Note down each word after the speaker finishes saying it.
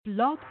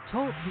Blog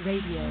Talk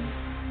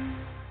Radio.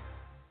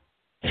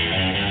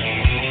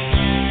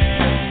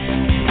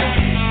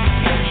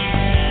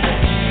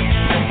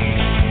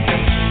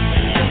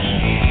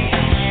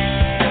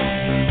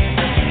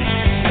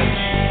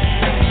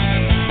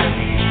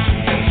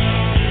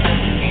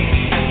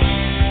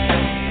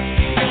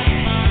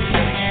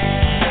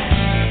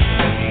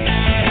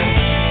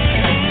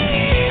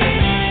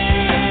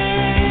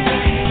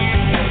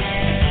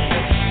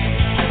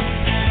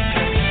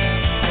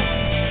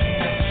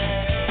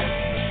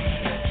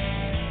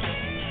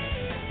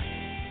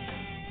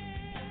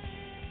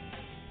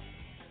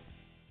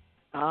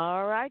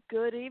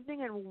 Good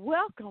evening and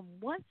welcome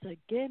once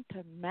again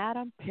to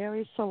Madam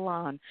Perry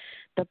Salon,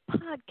 the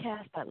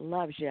podcast that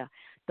loves you,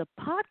 the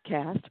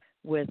podcast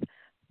with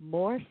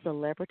more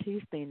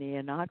celebrities than the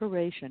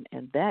inauguration,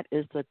 and that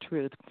is the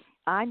truth.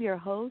 I'm your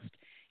host,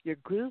 your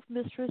groove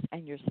mistress,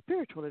 and your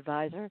spiritual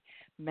advisor,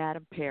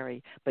 Madam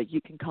Perry, but you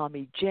can call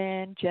me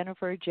Jen,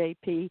 Jennifer,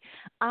 JP.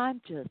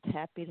 I'm just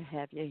happy to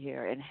have you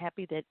here and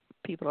happy that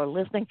people are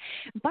listening.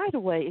 By the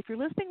way, if you're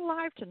listening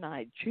live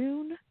tonight,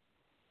 June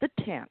the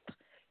 10th,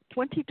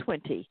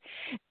 2020,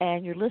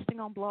 and you're listening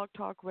on Blog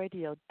Talk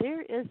Radio,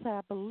 there is, I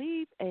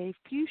believe, a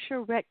fuchsia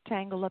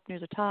rectangle up near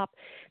the top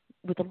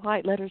with the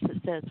white letters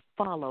that says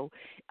follow.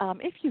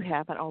 If you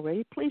haven't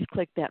already, please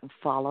click that and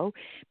follow,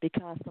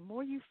 because the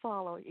more you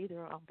follow,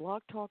 either on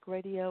Blog Talk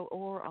Radio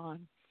or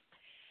on,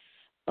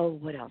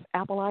 what else,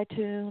 Apple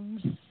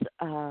iTunes,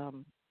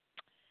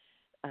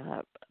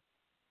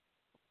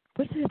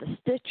 the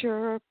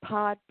Stitcher,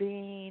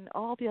 Podbean,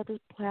 all the other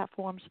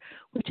platforms,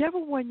 whichever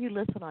one you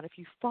listen on, if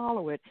you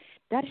follow it,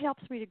 that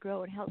helps me to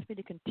grow and helps me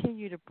to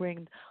continue to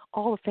bring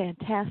all the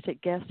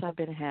fantastic guests I've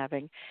been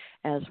having,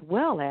 as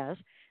well as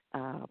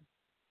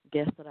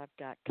guests that I've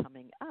got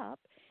coming up,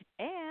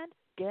 and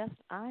guests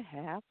I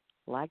have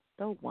like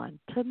the one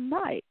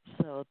tonight.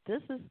 So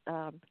this is,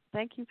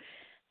 thank you,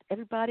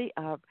 everybody.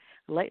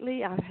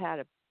 Lately I've had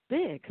a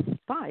big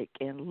spike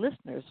in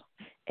listeners,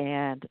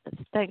 and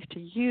it's thanks to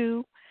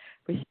you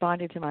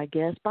responding to my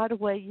guests. By the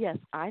way, yes,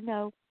 I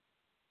know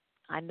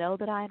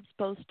that I am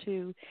supposed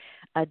to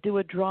do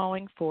a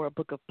drawing for a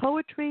book of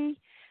poetry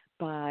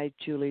by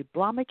Julie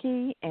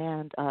Blomeke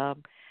and a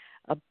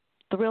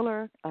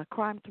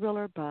crime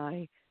thriller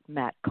by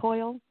Matt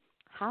Coyle.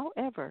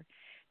 However,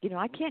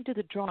 I can't do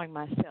the drawing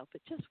myself.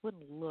 It just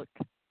wouldn't look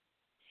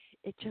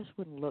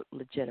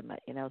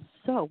legitimate,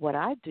 So what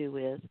I do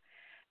is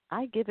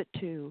I give it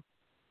to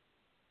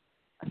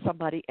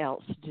somebody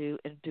else to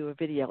do a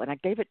video, and I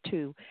gave it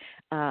to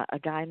a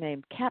guy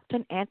named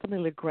Captain Anthony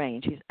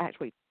LaGrange. He's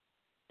actually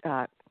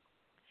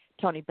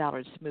Tony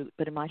Ballard's smoot,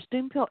 but in my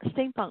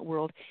steampunk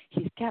world,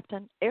 he's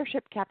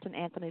Airship Captain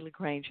Anthony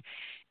LaGrange,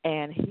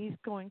 and he's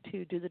going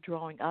to do the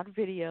drawing on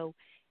video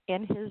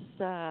in his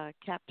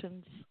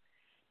captain's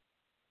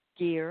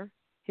gear,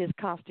 his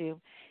costume,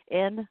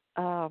 in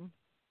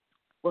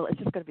well, it's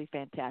just going to be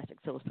fantastic.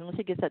 So as soon as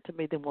he gets that to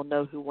me, then we'll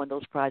know who won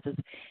those prizes,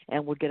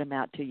 and we'll get them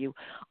out to you.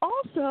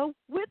 Also,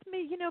 with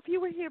me, if you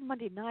were here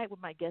Monday night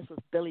when my guest was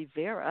Billy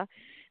Vera,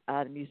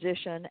 the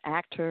musician,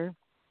 actor,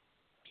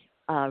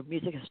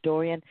 music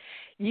historian,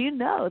 you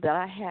know that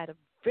I had a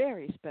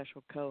very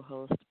special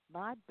co-host,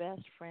 my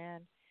best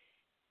friend,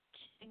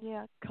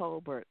 Kenya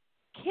Colbert.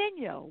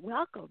 Kenya,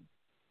 welcome.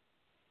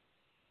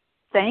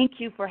 Thank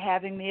you for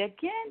having me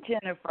again,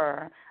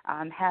 Jennifer.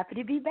 I'm happy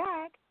to be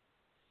back.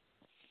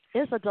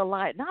 It's a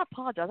delight. And I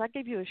apologize. I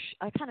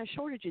kind of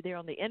shorted you there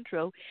on the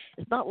intro.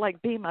 It's not like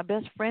being my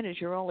best friend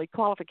is your only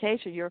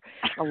qualification. You're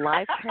a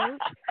life coach.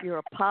 You're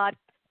a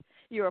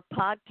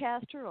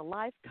podcaster, a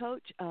life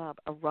coach, a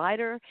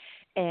writer,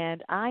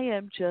 and I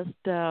am just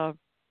so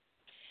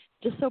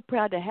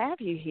proud to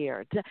have you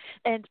here.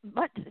 And you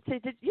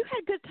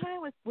had a good time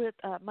with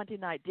Monday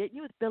night, didn't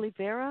you, with Billy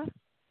Vera?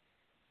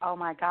 Oh,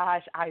 my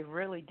gosh, I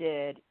really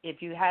did.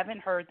 If you haven't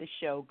heard the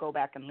show, go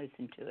back and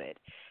listen to it.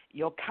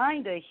 You'll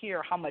kind of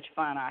hear how much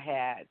fun I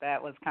had.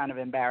 That was kind of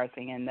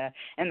embarrassing in the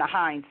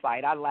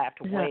hindsight. I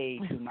laughed way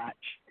too much.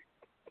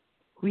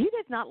 Well, you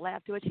did not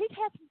laugh too much. He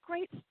had some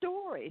great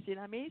stories,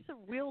 some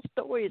real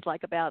stories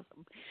like about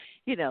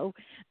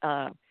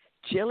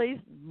Chili's,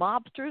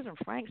 mobsters, and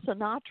Frank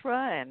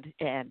Sinatra,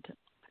 and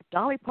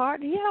Dolly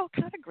Parton. He had all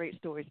kind of great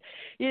stories.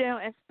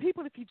 And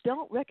people, if you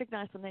don't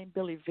recognize the name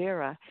Billy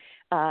Vera,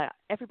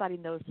 everybody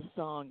knows the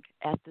song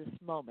At This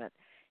Moment.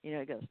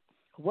 It goes,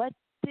 what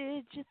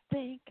did you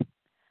think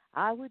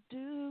I would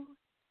do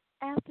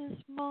at this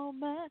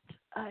moment?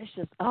 It's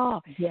just,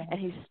 yeah. And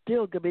he's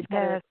still good. He's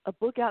got a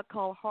book out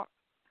called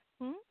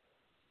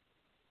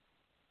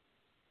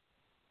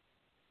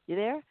You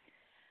there?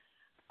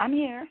 I'm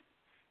here.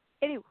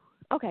 Anyway,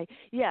 okay,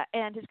 yeah,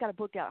 and he's got a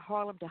book out,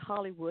 Harlem to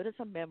Hollywood. It's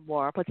a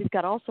memoir, but he's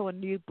got also a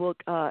new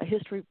book,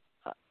 history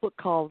book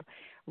called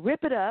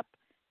Rip It Up,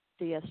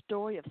 the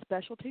story of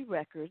specialty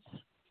records,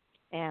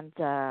 and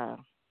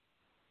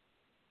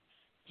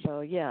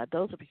so, yeah,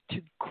 those will be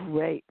two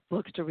great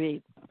books to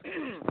read.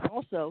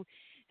 Also,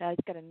 he's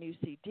got a new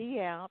CD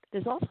out.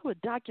 There's also a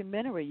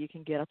documentary you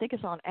can get. I think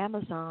it's on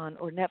Amazon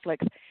or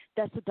Netflix.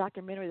 That's a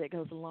documentary that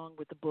goes along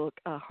with the book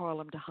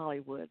Harlem to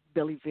Hollywood,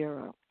 Billy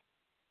Vera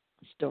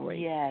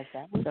story. Yes,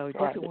 that was so great.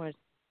 definitely want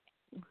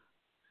to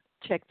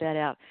check that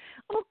out.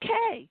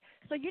 Okay,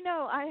 so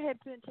I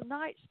had been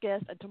tonight's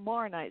guest and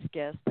tomorrow night's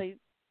guest. They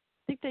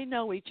think they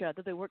know each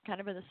other. They work kind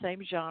of in the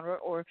same genre,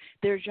 or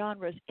their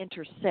genres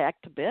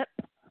intersect a bit.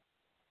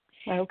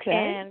 Okay.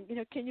 And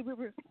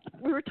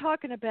we were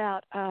talking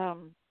about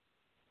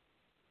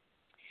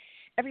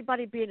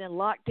everybody being in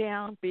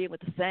lockdown, being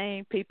with the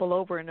same people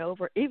over and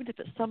over, even if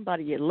it's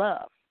somebody you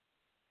love.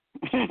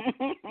 You're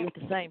with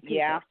the same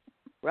people,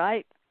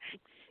 right?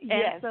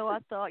 Yes. And so I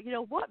thought,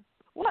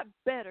 what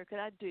better could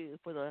I do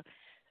for the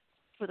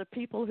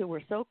people who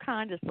were so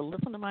kind as to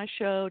listen to my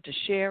show, to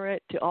share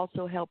it, to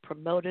also help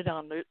promote it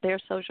on their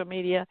social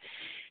media,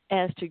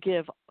 as to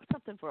give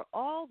something for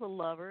all the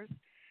lovers.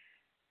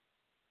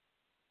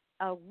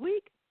 A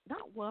week,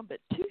 not one, but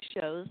 2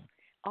 shows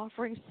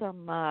offering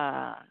some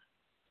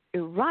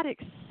erotic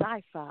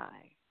sci-fi,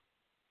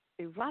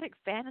 erotic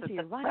fantasy,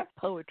 erotic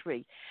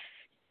poetry.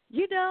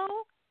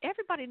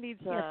 Everybody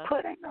needs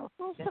putting those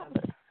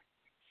together.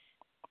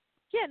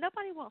 Yeah,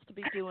 nobody wants to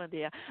be doing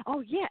and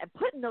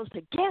putting those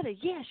together.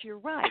 Yes, you're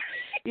right.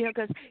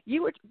 Because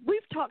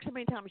we've talked so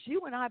many times.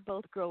 You and I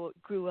both grew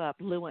up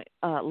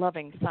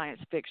loving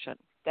science fiction.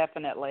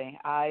 Definitely.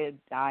 I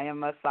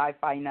am a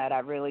sci-fi nut. I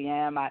really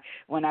am.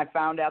 When I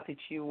found out that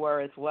you were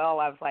as well,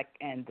 I was like,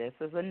 and this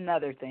is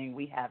another thing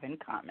we have in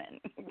common.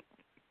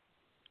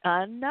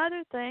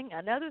 Another thing,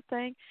 and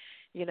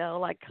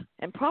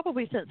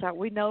probably since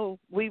we know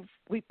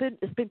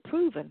it's been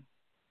proven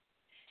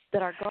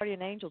that our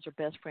guardian angels are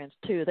best friends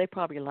too. They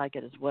probably like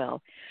it as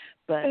well.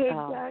 But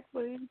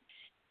exactly.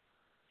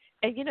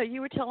 And you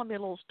were telling me a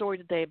little story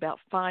today about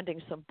finding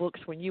some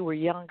books when you were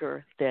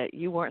younger that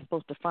you weren't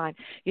supposed to find.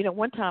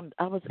 One time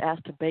I was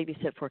asked to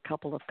babysit for a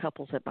couple of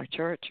couples at my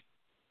church,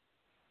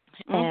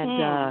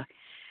 and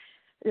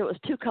there was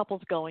 2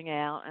 couples going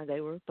out, and they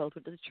were both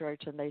went to the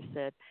church, and they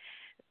said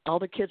all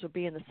the kids would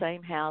be in the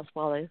same house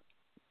while the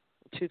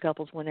 2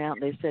 couples went out,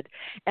 and they said,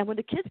 and when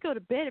the kids go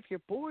to bed, if you're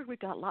bored, we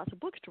got lots of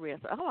books to read. I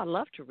said, I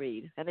love to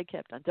read. And they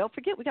kept on, don't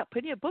forget, we got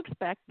plenty of books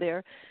back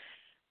there.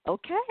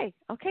 Okay,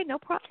 no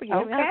problem for you.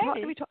 Okay.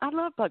 I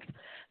love books.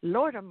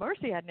 Lord of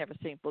mercy, I'd never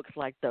seen books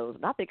like those.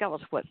 And I think I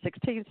was,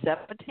 16,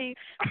 17?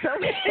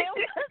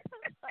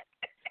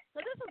 So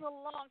this is a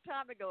long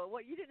time ago.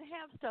 Well, you didn't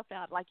have stuff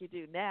out like you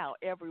do now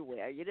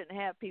everywhere. You didn't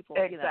have people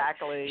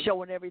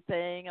showing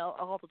everything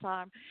all the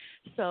time.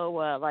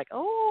 So this is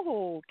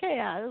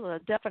a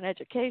definite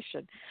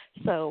education.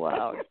 So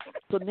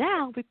so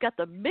now we've got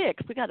the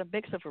mix. We got a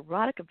mix of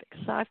erotica,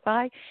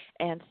 sci-fi,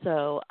 and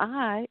so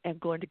I am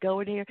going to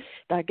go in here.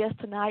 Our guest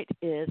tonight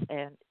is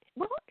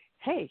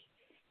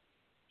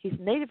he's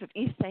native of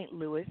East St.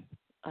 Louis,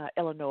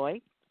 Illinois.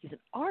 He's an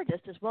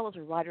artist as well as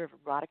a writer of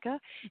erotica,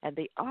 and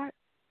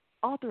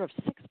author of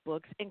 6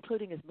 books,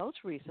 including his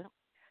most recent,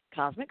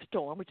 Cosmic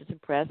Storm, which is in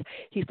press.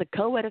 He's the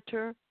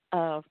co-editor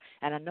of,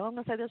 and I know I'm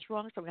going to say this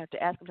wrong, so I'm going to have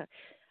to ask him,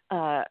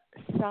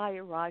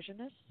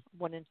 Sci-Erogenous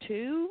 1 and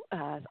 2.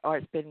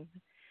 Art's been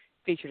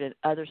featured in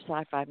other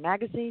sci-fi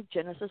magazines,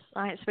 Genesis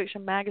Science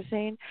Fiction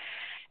magazine.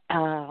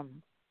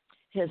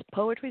 His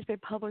poetry's been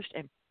published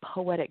in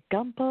Poetic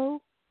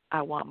Gumbo,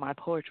 I Want My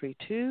Poetry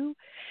Too,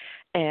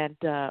 and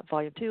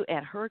Volume 2,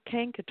 and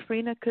Hurricane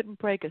Katrina Couldn't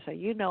Break Us. So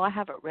I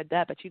haven't read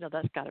that, but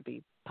that's got to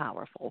be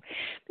powerful.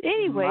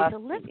 Anyway, so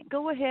let's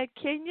go ahead,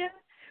 Kenya,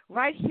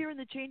 right here in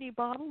the Genie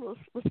bottle.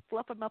 Let's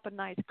fluff him up a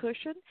nice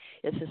cushion.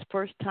 It's his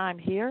first time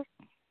here.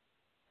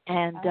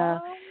 And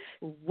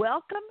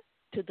welcome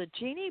to the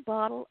Genie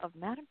bottle of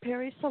Madame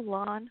Perry's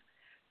Salon,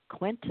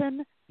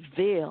 Quinton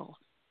Veal.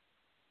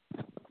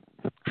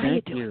 How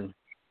you doing?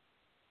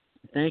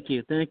 Thank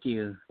you.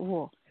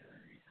 Whoa.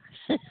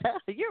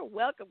 You're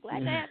welcome.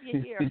 Glad to have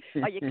you here.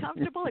 Are you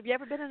comfortable? Have you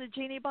ever been in a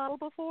Genie bottle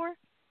before?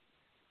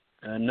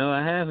 No,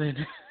 I haven't.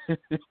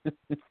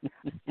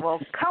 Well,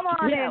 come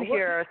on in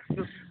here.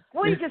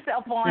 Squeeze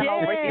yourself on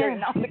over here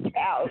and on the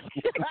couch.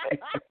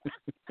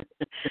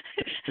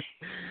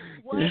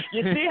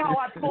 You see how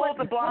I pulled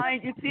the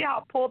blind? You see how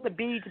I pulled the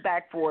beads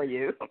back for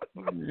you?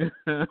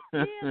 Yeah,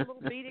 a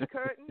little beaded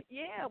curtain.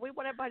 Yeah, we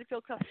want everybody to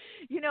feel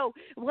comfortable.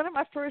 One of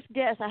my first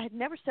guests, I had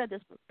never said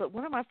this, but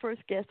one of my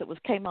first guests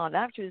that came on,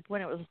 actually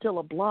when it was still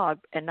a blog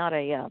and not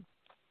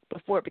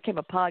before it became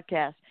a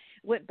podcast,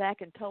 went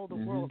back and told the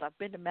world, I've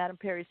been to Madame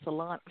Perry's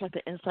Salon, it's like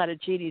the inside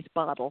of Genie's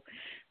bottle.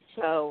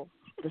 So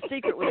the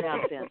secret was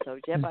out then. So,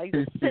 Jeff, I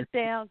just sit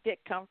down, get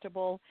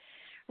comfortable,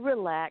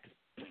 relax.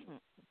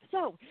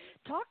 So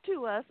talk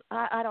to us.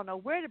 I don't know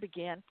where to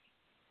begin.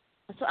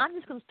 So I'm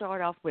just going to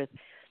start off with,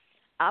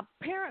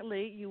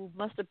 apparently you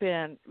must have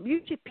been,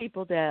 usually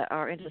people that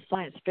are into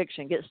science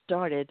fiction get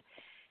started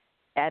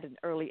at an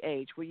early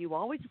age. Were you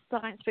always a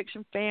science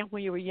fiction fan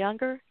when you were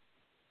younger?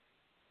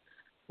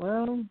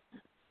 Well,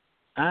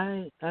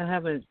 I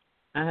haven't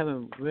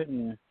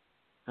written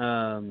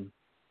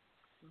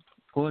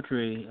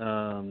poetry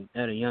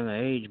at a younger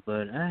age,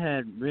 but I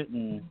had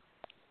written.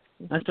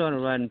 I started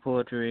writing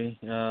poetry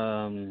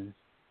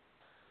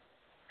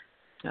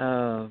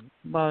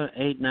About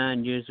 8,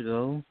 9 years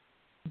ago,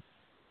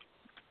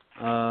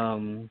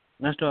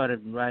 I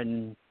started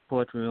writing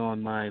poetry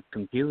on my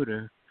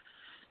computer,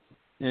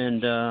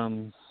 and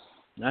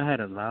I had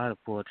a lot of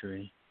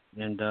poetry,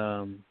 and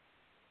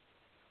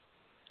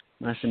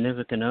my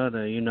significant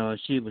other,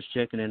 she was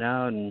checking it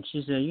out, and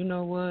she said, you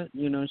know what,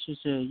 she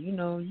said,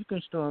 you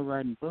can start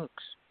writing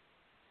books.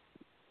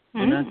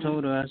 And I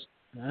told her,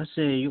 I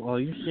said, are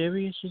you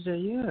serious? She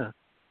said, yeah.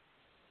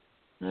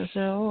 I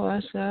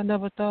said, I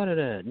never thought of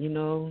that,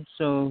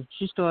 So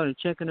she started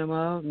checking them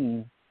out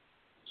and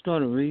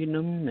started reading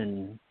them,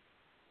 and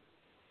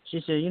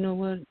she said, you know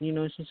what,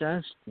 she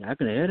said, I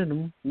can edit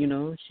them,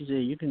 She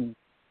said, you can,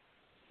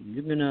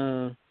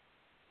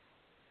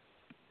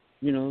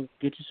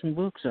 get you some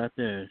books out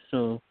there.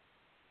 So,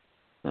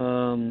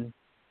 I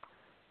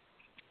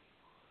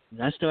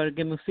started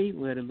getting my feet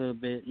wet a little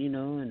bit,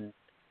 and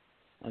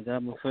I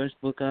got my first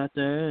book out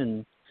there,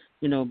 and,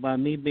 by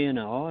me being an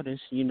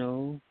artist, I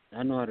know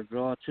how to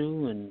draw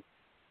too,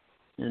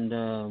 and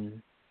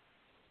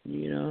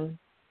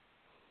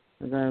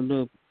I got a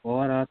little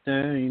art out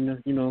there,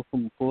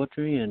 from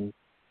poetry, and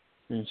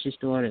she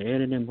started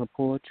editing my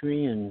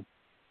poetry, and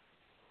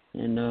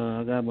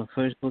I got my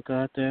first book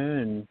out there,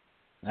 and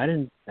I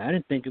didn't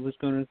think it was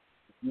gonna,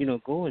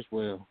 go as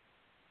well,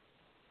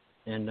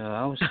 and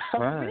I was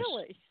surprised. Oh,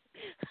 really?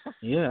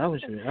 Yeah, I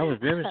was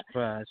very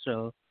surprised.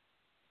 So,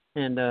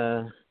 and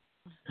I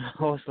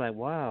was like,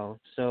 wow.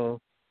 So,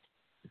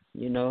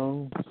 I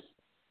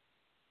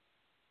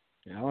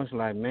was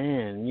like,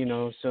 man,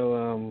 so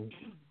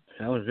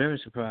I was very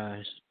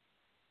surprised.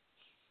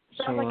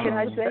 So, can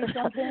I say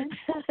something?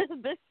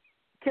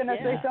 Can I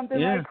say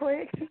something right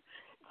quick?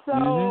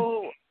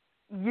 So,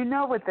 you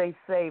know what they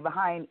say,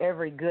 behind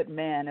every good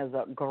man is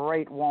a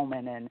great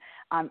woman, and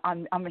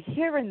I'm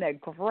hearing that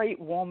great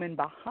woman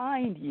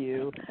behind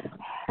you,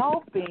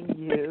 helping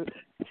you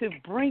to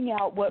bring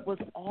out what was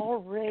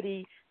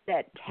already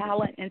that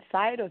talent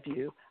inside of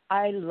you.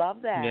 I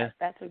love that. Yeah.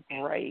 That's a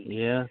great.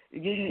 Yeah.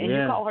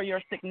 You call her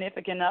your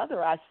significant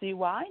other. I see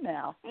why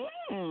now.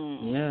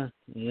 Yeah.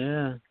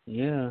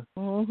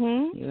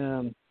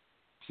 Mhm.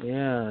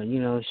 Yeah.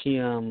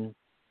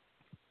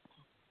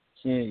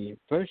 She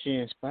first she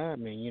inspired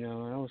me.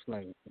 I was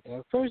like,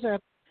 at first I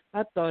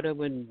thought it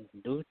wouldn't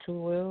do too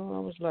well. I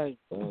was like,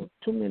 well,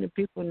 too many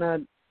people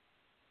not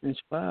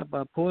inspired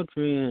by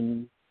poetry,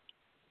 and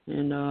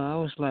I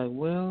was like,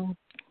 well,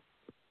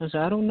 I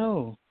said, I don't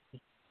know.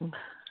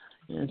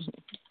 And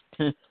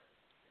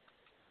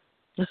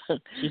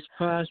she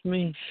surprised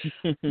me.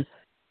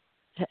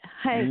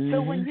 Hey,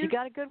 so when you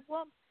got a good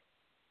woman,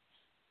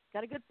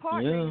 got a good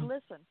partner, Yeah.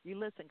 you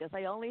listen, because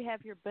they only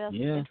have your best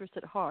Yeah. interest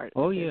at heart.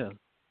 Oh yeah.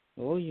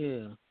 Oh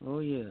yeah.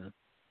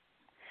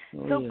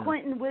 So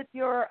Quinton, with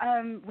your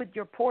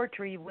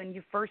poetry, when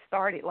you first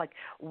started, like,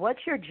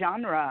 what's your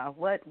genre?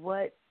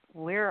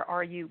 Where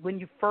are you when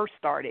you first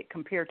started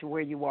compared to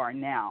where you are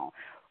now?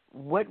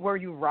 What were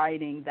you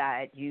writing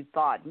that you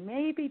thought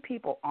maybe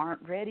people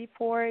aren't ready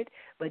for it,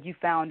 but you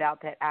found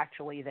out that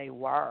actually they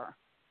were?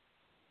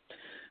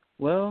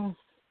 Well,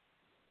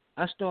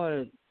 I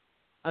started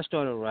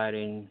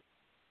writing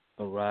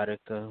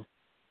erotica,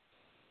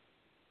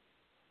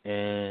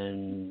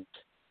 and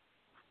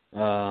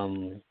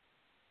I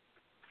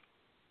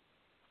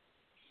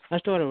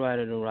started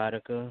writing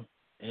erotica,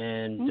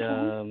 and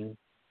a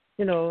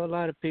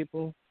lot of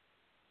people,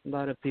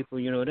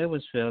 they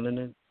was feeling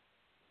it,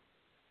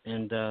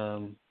 and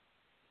I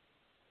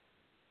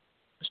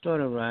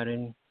started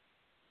writing,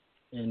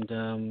 and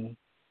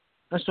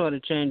I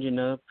started changing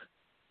up,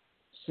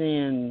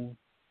 seeing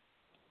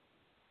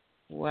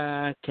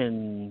where I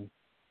can,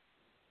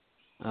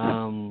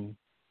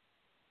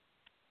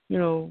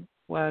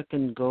 where I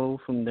can go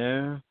from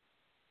there,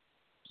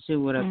 see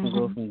what I can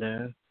go from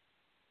there,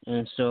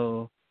 and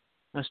so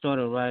I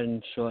started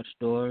writing short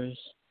stories,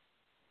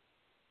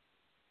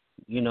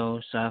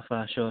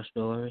 sci-fi short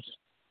stories.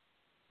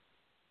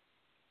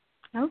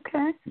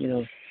 Okay.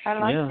 I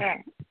like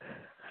that.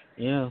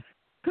 Yeah.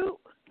 Who?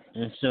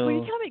 And so. Will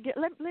you tell me?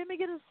 Let me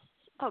get a.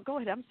 Oh, go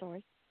ahead. I'm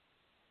sorry.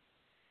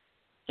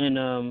 And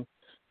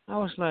I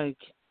was like,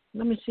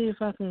 let me see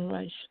if I can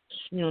write,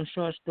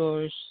 short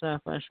stories,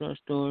 sci-fi short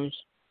stories.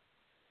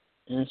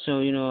 And so,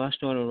 I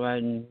started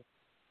writing,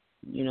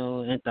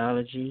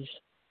 anthologies,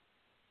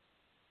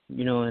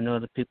 and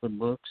other people's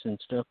books and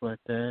stuff like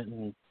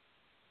that.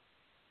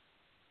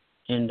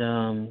 And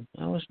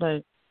I was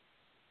like,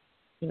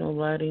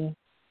 writing,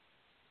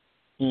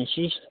 and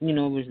she,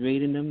 was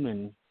reading them,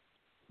 and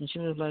she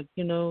was like,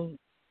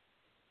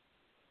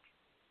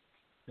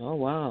 oh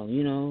wow,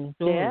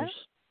 stories.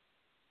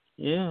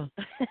 Yeah.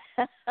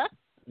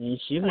 And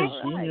she was,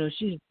 right.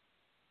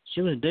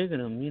 she was digging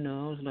them.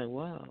 I was like,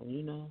 wow,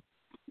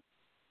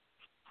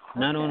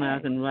 Not only I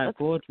can write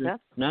poetry,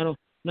 not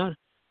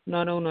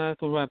only I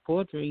can write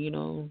poetry,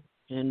 and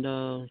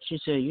she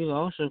said you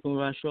also can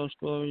write short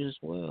stories as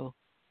well.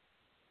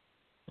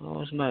 I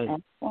was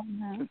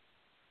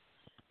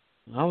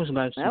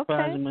like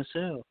surprising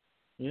myself.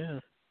 Yeah.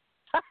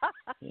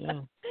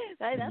 Yeah.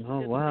 Hey, that's a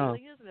good wow.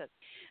 feeling, isn't it?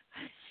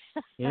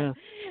 Yeah.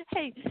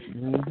 Hey,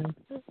 Mhm.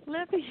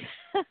 let me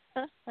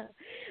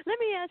let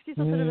me ask you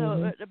something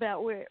Mhm.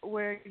 about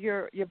where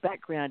your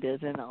background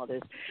is in all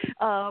this.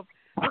 Uh,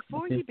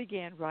 before you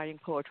began writing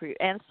poetry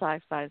and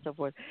sci-fi and so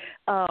forth,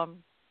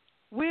 um,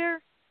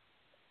 where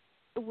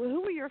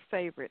who were your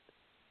favorite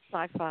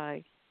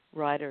sci-fi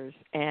writers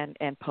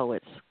and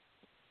poets?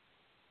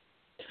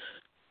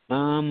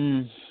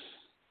 Um,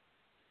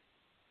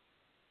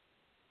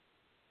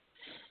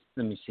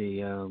 let me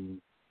see.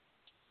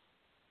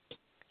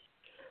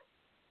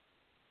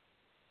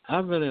 I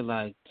really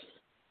liked.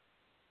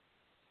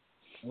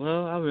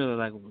 Well, I really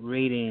like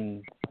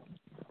reading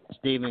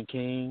Stephen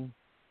King.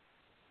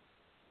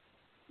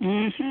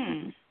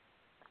 Mhm.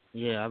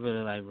 Yeah, I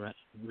really like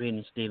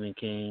reading Stephen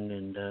King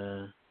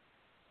and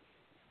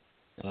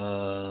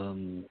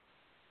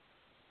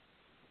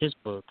his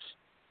books,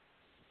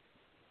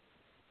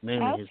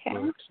 mainly his Okay.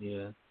 books.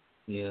 Yeah,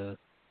 yeah,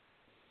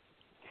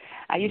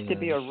 I used to yeah.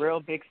 be a real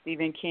big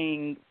Stephen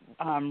King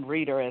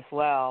reader as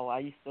well. I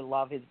used to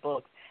love his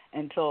books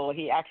until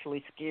he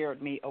actually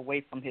scared me away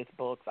from his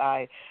books.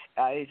 I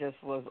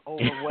just was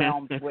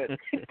overwhelmed with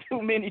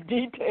too many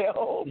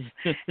details.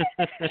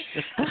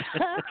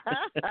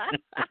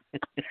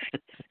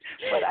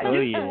 But I Oh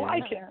used to yeah.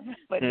 like him.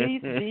 But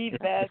he's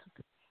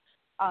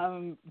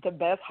the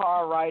best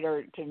horror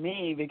writer to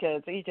me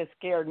because he just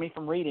scared me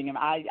from reading him.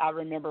 I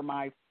remember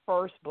my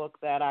first book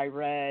that I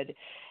read.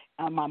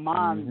 My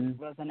mom Mhm.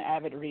 was an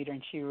avid reader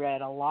and she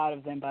read a lot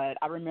of them, but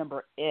I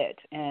remember it,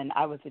 and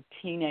I was a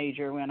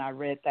teenager when I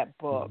read that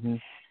book,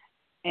 Mhm.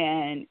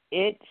 and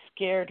it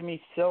scared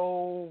me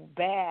so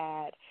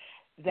bad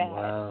that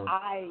Wow.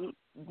 I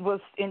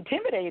was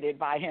intimidated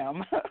by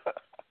him.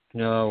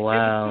 Oh It was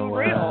wow, too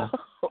real.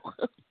 wow.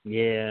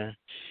 Yeah.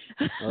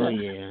 Oh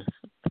yeah.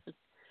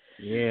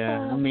 Yeah.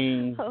 I Oh,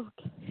 mean,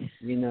 okay.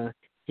 you know,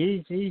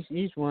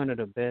 he's one of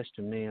the best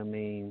to me. I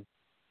mean,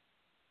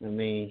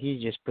 he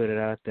just put it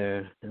out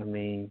there. I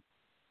mean,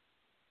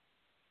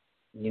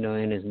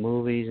 in his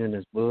movies and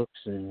his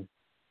books, and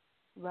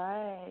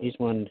Right. he's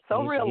one.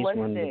 So He's one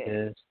of the realistic.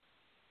 best.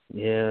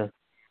 Yeah.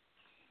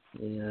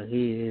 Yeah,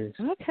 he is.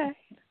 Okay.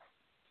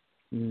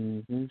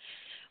 Mhm.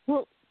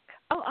 Well,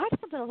 I have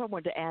something else I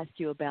wanted to ask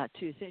you about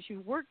too. Since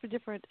you worked for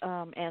different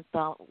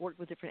worked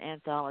with different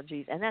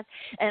anthologies, and the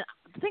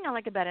thing I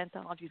like about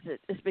anthologies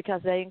is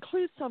because they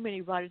include so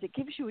many writers. It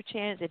gives you a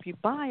chance if you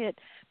buy it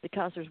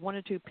because there's one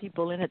or two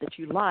people in it that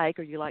you like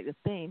or you like the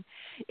theme.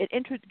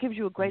 Gives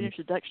you a great Mhm.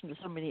 introduction to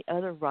so many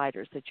other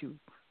writers that you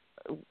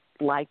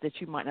like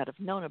that you might not have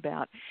known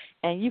about,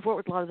 and you've worked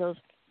with a lot of those.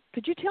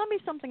 Could you tell me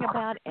something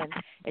about and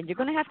you're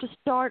going to have to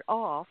start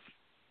off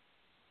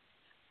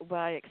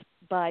by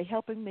by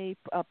helping me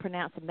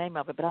pronounce the name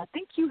of it, but I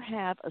think you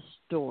have a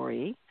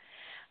story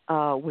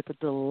with a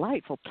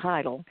delightful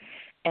title,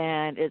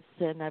 and it's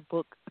in a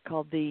book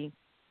called the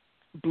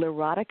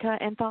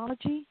Erotica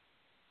Anthology.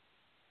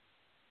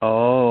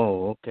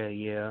 Oh, okay.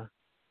 Yeah.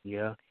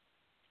 Yeah.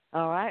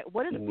 All right,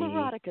 what is Let me.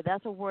 Erotica?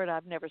 That's a word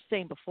I've never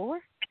seen before.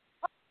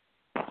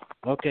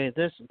 Okay.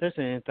 This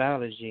an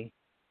anthology.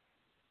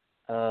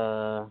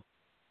 Uh,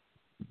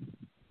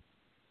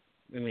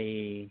 let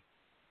me.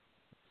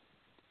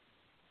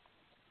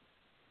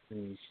 Let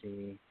me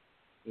see.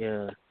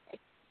 Yeah.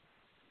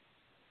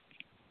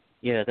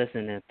 Yeah, that's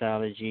an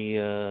anthology.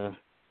 I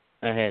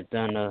had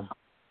done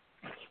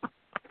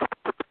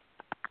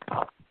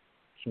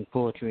some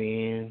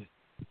poetry in.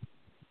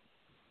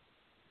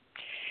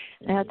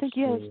 Let And I me think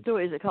you have a see.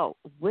 story. Is it called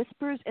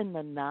Whispers in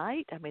the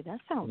Night? I mean, that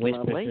sounds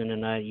Whispers lovely. in the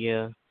Night.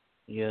 Yeah.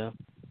 Yeah.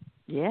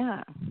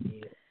 Yeah.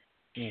 Yeah.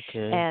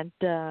 Okay. And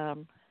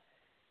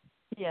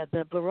yeah,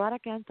 the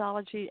Erotic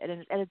Anthology, and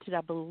it's edited,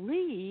 I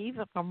believe,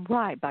 if I'm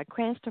right, by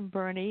Cranston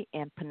Burney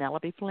and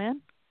Penelope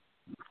Flynn.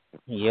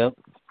 Yep.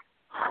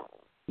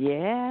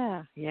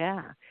 Yeah,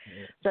 yeah.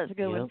 That's a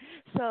good one. Yep.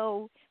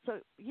 So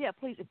yeah,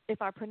 please,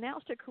 if I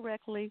pronounced it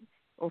correctly,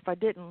 or if I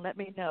didn't, let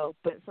me know.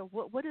 But so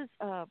what is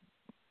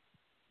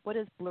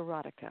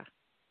Blerotica?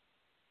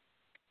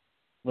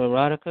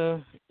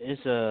 Erotica is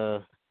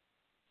a.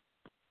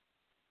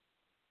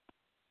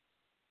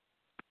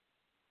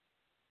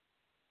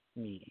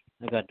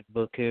 I got the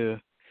book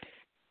here.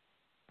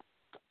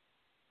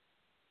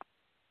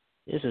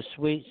 It's a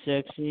sweet,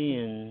 sexy,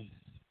 and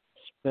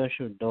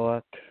special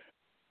dark.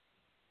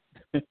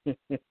 All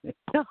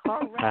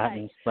Hot right.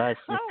 and spicy.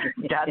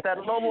 Got that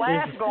little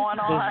laugh it's going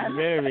it's on.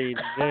 very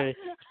very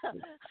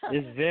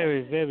it's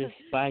very very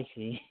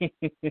spicy.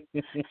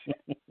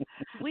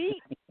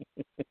 Sweet.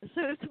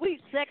 So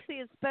sweet, sexy,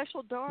 and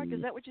special dark.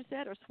 Is that what you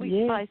said, or sweet,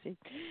 Yeah, spicy?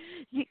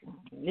 You,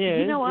 yeah.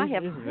 you It's know, I it's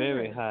have it's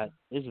very heard. hot.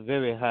 It's a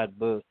very hot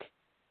book.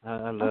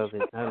 I love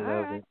it. I All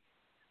love right. it.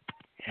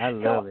 I So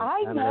love it.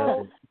 I I love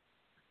know. it.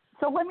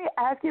 So let me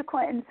ask you,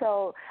 Quentin.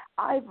 So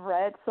I've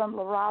read some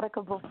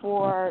erotica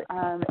before,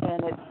 and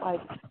it's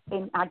like,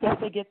 and I guess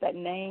they get that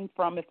name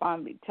from. If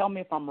I'm, tell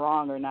me if I'm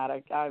wrong or not.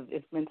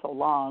 It's been so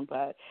long,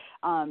 but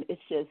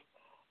it's just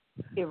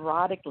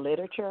erotic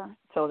literature.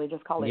 So they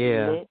just call it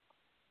Yeah. lit.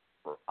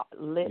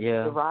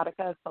 Yeah.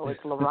 erotica, so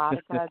it's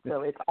erotica,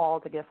 so it's all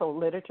together. So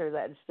literature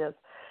that's just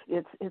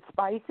it's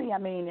spicy. I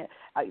mean,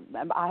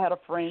 I had a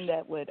friend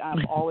that would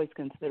always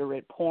consider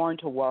it porn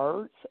to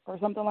words or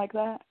something like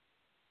that.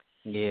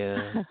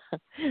 Yeah.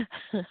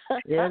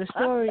 Yeah, the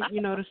story,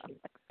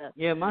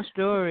 my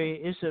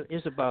story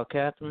is about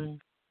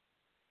Catherine.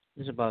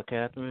 It's about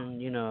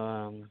Catherine,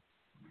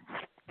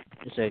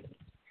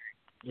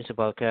 it's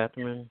about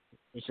Catherine.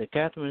 It's a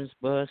Catherine's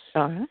bus.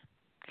 Uh-huh.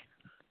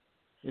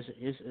 It's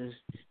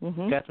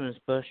Catherine's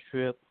bus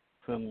trip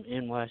from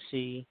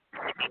NYC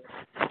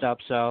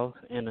stops off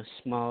in a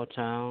small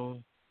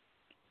town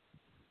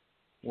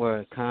where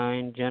a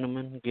kind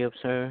gentleman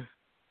gives her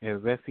a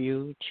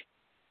refuge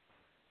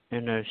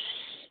in her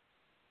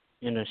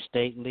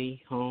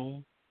stately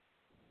home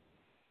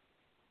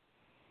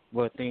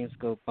where things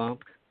go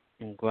bump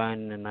and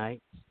grind in the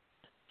night.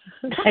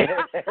 Oh,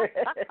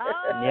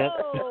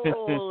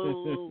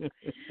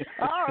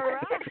 all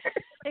right.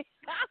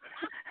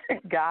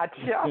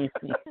 Gotcha.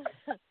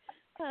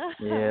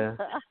 Yeah.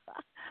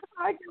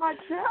 I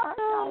gotcha.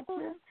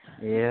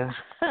 Yeah.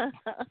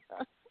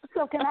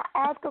 So can I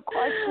ask a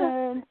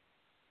question?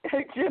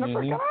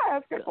 Jennifer, can I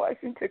ask a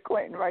question to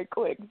Quinton right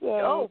quick?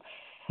 So,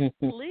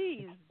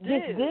 please do.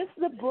 Is this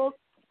the book?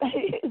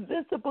 Is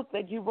this the book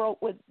that you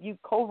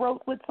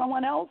co-wrote with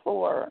someone else,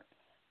 or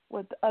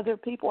with other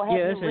people? Have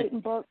you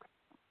written books?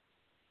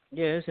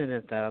 Yeah, it's an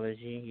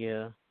anthology.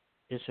 Yeah,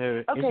 it's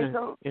her. Okay,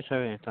 it's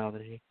her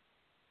anthology.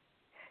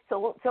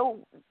 So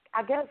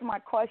I guess my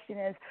question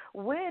is,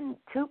 when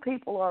two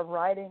people are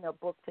writing a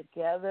book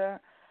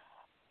together,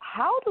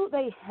 how do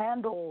they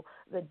handle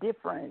the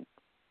different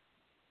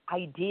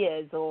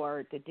ideas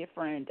or the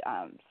different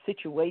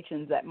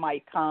situations that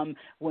might come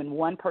when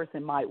one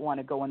person might want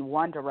to go in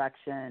one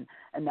direction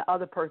and the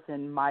other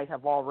person might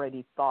have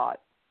already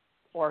thought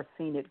or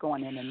seen it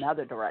going in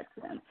another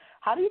direction?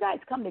 How do you guys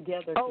come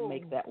together to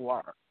make that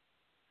work?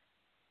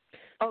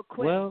 Oh,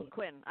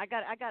 Quinton, I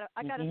got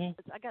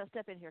to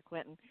step in here,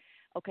 Quinton.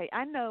 Okay,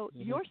 I know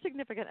your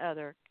significant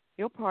other,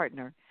 your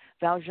partner,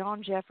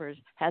 Valjean Jeffers,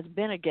 has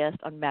been a guest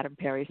on Madame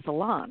Perry's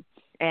Salon,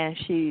 and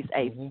she's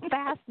a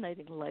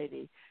fascinating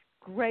lady,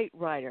 great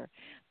writer.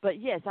 But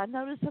yes, I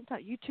noticed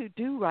sometimes you two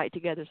do write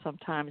together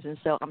sometimes, and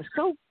so I'm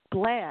so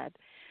glad.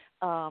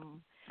 That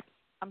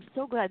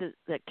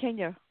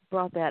Kenya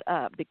brought that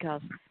up,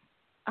 because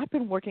I've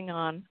been working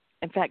on.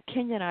 In fact,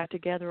 Kenya and I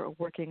together are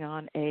working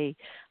on a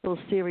little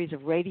series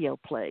of radio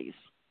plays,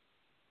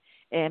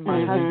 and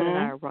my husband and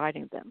I are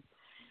writing them.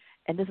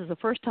 And this is the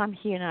first time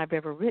he and I have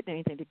ever written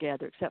anything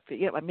together, except for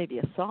maybe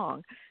a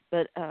song,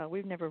 but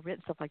we've never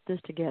written stuff like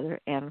this together.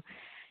 And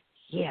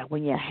yeah,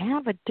 when you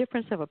have a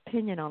difference of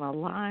opinion on a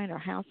line or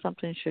how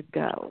something should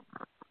go,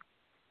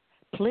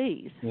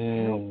 please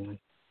help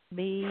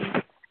me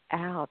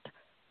out,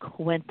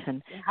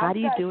 Quinton. How do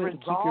you do it and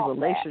keep your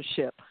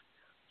relationship?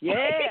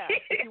 Yeah,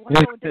 if you want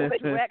to go in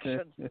different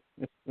directions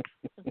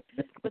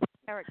with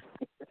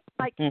characters,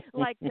 like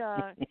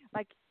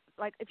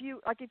if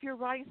you're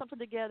writing something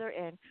together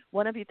and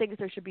one of you thinks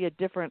there should be a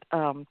different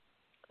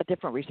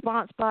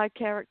response by a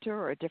character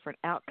or a different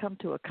outcome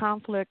to a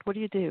conflict, what do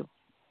you do?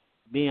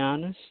 Be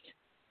honest.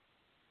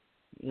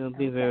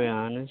 Be very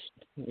honest.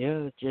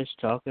 Yeah, just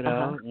talk it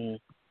out and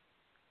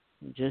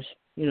just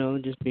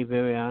be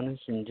very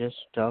honest and just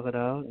talk it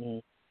out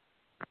and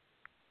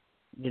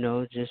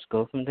just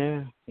go from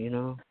there.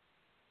 Yeah.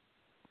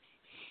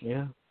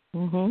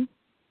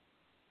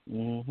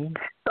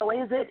 So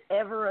is it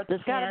ever a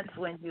chance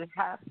when you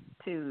have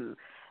to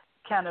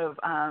kind of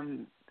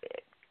and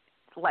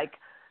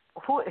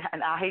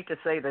I hate to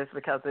say this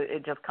because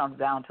it just comes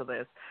down to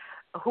this,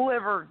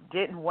 whoever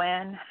didn't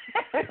win,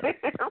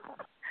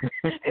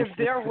 if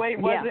their way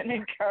wasn't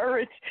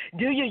encouraged,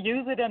 do you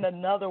use it in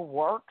another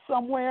work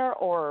somewhere,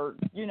 or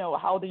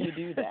how do you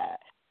do that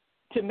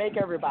to make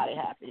everybody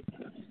happy?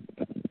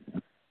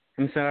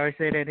 I'm sorry,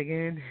 say that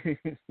again.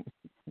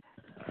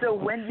 So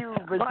when you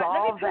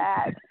resolve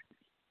that,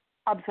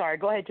 I'm sorry,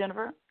 go ahead,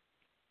 Jennifer.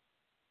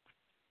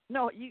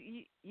 No,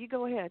 you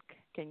go ahead,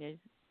 can you?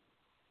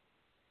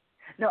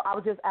 No, I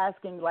was just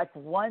asking,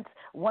 once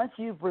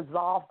you've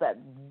resolved that,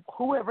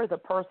 whoever the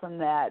person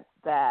that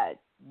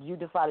you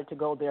decided to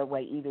go their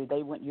way, either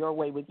they went your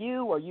way with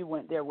you or you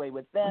went their way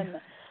with them,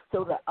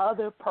 so the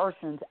other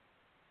person's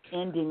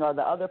ending or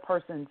the other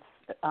person's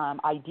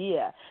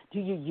idea, do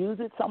you use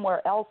it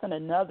somewhere else in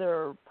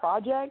another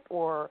project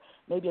or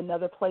maybe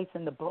another place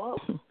in the book?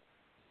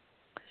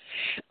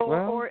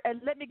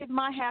 And let me give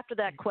my half to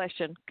that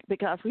question,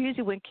 because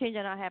usually when Kenya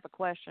and I have a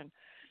question,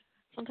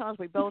 sometimes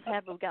we've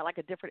got like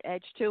a different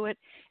edge to it.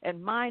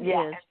 And mine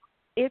is,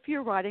 if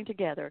you're writing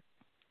together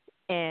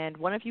and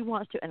one of you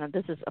wants to, and I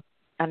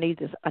need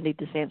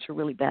this answer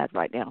really bad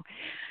right now.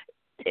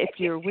 If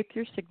you're with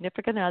your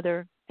significant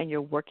other and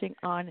you're working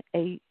on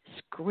a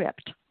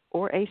script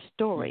or a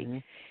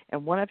story,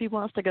 and one of you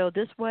wants to go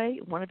this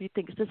way, one of you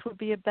thinks this would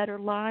be a better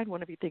line,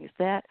 one of you thinks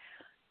that,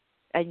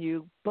 and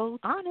you both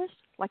honest,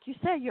 like you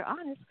say, you're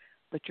honest,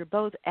 but you're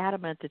both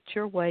adamant that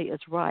your way is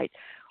right.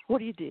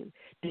 What do?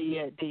 Do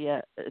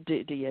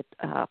you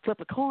flip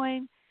a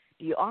coin?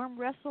 Do you arm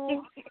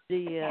wrestle? Do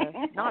you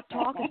not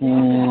talk and see who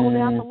can hold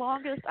out the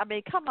longest? I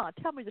mean, come on,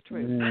 tell me the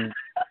truth.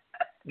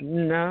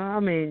 No, I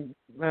mean,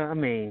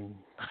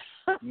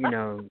 you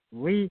know,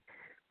 we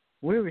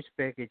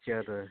respect each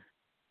other.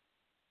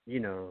 You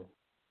know.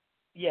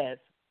 Yes.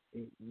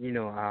 You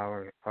know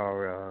our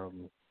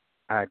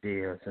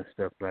ideas and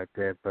stuff like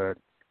that, but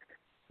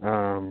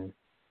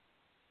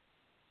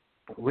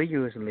we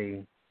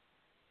usually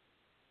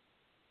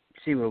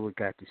see what we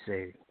got to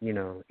say. You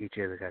know, each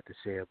other got to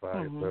say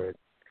about it, but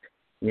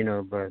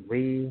but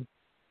we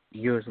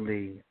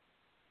usually,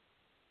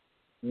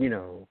 you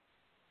know,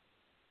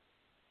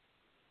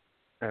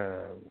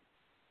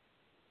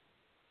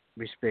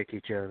 respect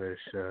each other's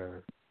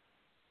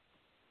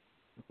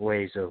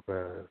ways of,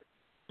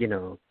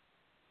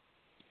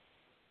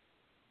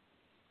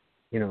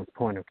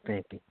 point of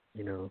thinking.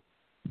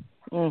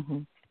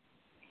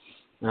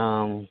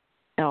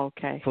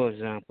 Okay. For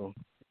example,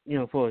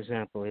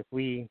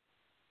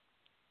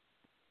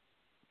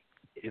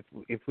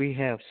 if we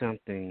have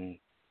something,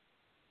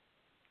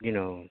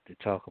 to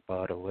talk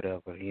about or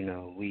whatever,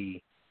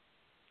 we,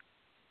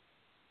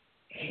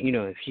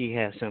 if she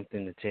has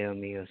something to tell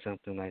me or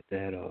something like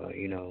that, or,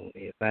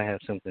 if I have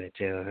something to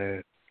tell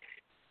her,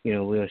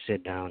 we'll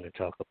sit down and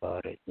talk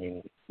about it.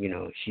 And,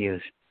 she'll,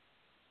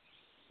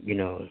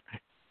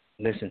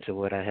 listen to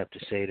what I have to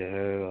say to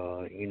her,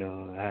 or,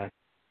 I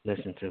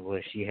listen to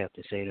what she have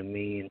to say to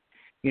me. And,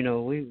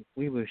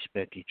 we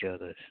respect each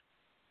other's,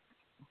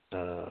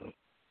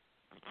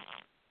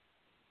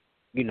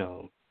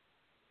 views,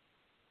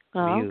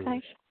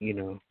 okay.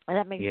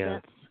 That makes yeah.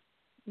 sense.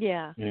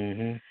 Yeah.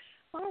 Mhm.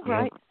 All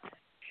right. Yep.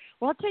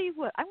 Well, I'll tell you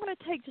what. I'm going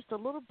to take just a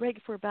little break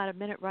for about a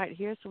minute right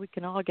here so we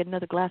can all get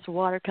another glass of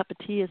water, cup of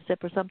tea, a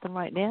sip or something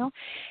right now.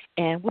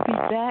 And we'll be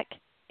back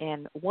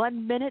in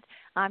 1 minute.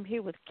 I'm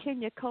here with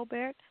Kenya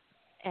Colbert,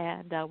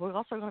 and we're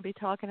also going to be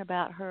talking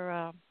about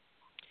her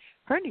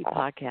new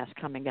podcast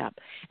coming up,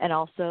 and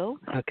also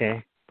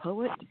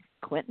poet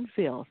Quinton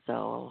Veal.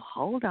 So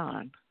hold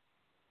on.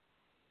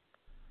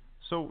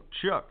 So,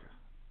 Chuck,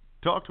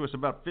 talk to us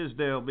about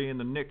Fizdale being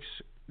the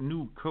Knicks'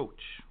 new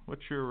coach.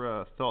 What's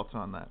your thoughts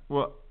on that?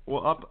 Well,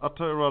 I'll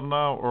tell you right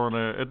now,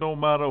 Ernie, it don't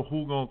matter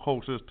who gonna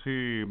coach this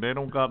team. They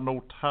don't got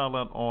no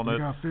talent on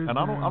it, and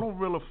I don't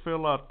really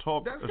feel I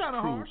talk. That's kind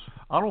of harsh.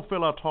 I don't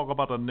feel I talk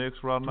about the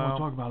Knicks right now. Want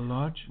to talk about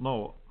lunch?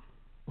 No.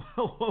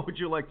 What would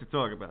you like to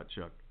talk about,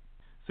 Chuck?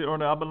 See,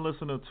 Ernie, I've been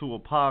listening to a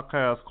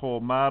podcast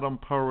called Madame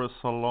Perry's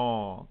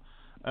Salon,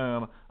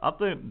 and I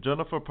think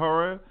Jennifer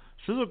Perry,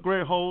 she's a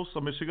great host. I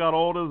mean, she got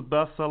all these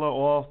bestseller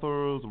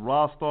authors,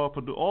 Rostov,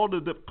 all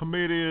the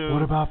comedians.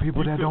 What about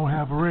people that don't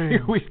have rings?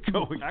 Here we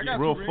go.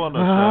 Real funny,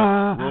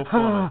 Chuck. Real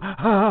funny.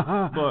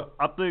 But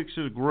I think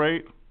she's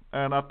great,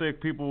 and I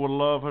think people would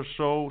love her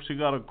show. She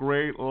got a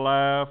great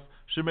laugh.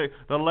 She make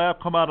the laugh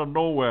come out of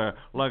nowhere,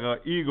 like an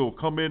eagle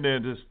come in there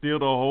and just steal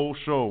the whole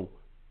show.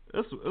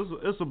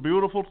 It's a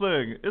beautiful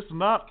thing. It's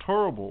not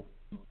terrible.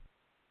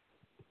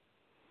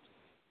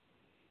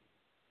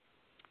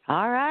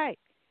 All right,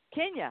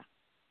 Kenya.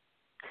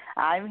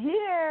 I'm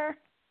here.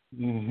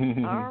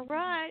 All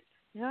right.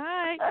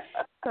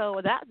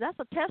 So that's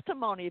a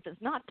testimony if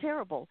it's not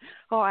terrible.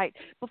 All right.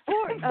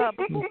 Before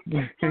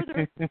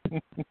further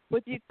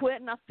with you,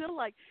 Quinton, I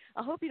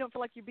hope you don't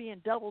feel like you're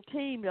being double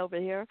teamed over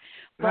here.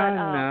 But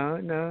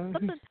no.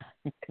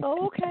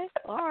 Oh, okay.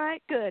 All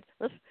right. Good.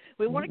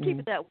 We want to keep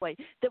it that way.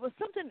 There was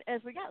something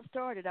as we got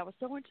started. I was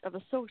so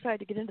excited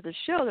to get into the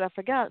show that I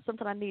forgot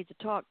something I need to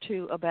talk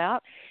to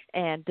about,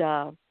 and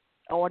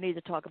I need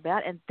to talk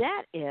about, and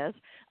that is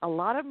a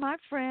lot of my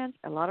friends,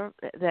 a lot of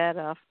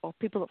that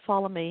people that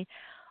follow me,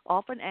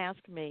 often ask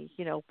me,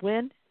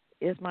 when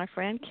is my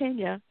friend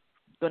Kenya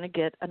going to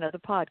get another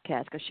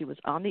podcast? Because she was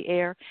on the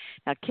air.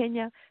 Now,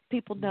 Kenya,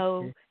 people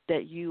know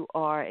that you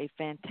are a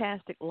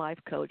fantastic life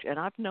coach, and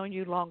I've known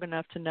you long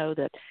enough to know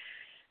that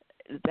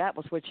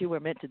was what you were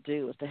meant to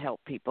do, is to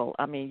help people.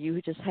 I mean,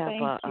 you just have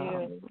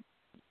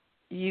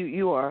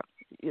you are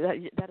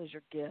that is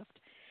your gift.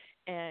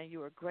 And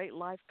you're a great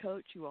life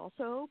coach. You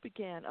also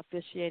began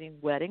officiating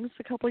weddings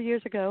a couple of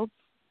years ago.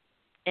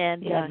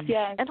 And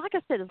and like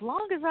I said, as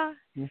long as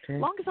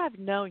I've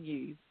known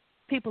you,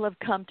 people have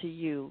come to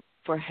you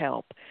for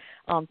help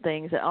on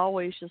things and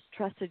always just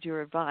trusted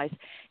your advice.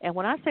 And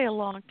when I say a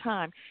long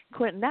time,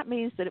 Quinton, that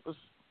means that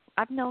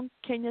I've known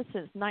Kenya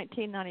since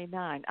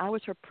 1999. I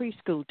was her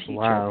preschool teacher.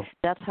 Wow.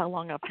 That's how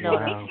long I've known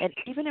her. Wow. And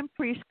even in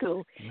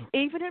preschool,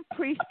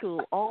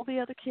 all the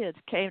other kids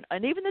came,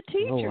 and even the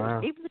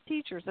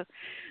teachers,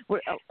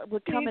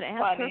 would come and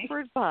ask her for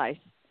advice.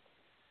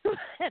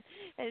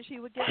 And she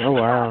would get Oh,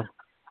 wow.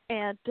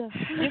 And you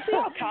see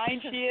how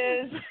kind she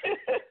is.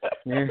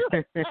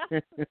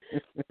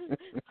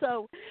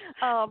 So,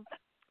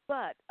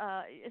 but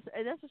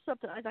that's just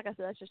something. Like I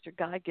said, that's just your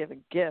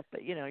God-given gift,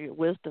 but your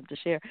wisdom to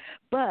share.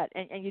 But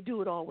and you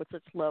do it all with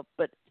such love.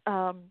 But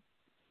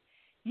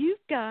you've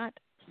got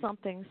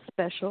something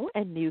special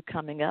and new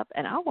coming up,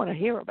 and I want to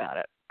hear about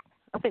it.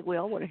 I think we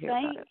all want to hear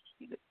about it.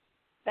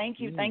 Thank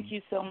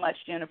you so much,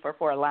 Jennifer,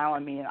 for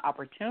allowing me an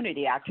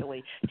opportunity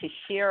actually to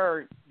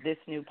share this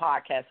new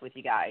podcast with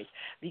you guys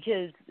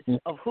because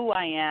of who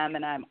I am,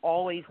 and I'm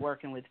always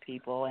working with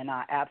people, and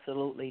I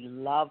absolutely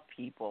love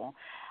people.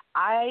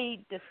 I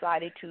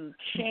decided to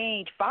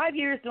change 5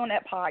 years doing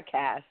that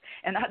podcast,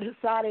 and I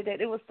decided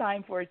that it was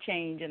time for a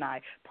change, and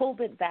I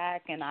pulled it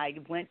back, and I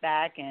went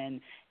back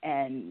and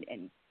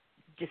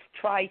just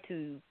tried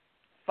to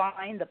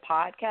find the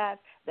podcast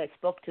that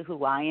spoke to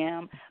who I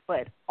am,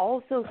 but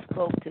also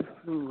spoke to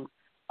who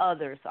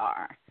others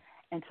are.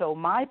 And so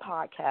my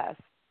podcast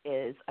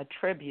is a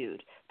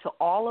tribute to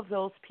all of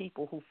those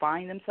people who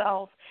find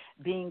themselves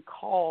being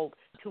called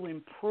to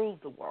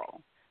improve the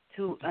world,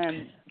 to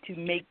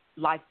make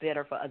life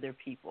better for other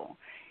people.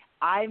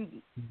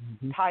 I'm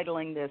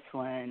titling this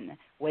one,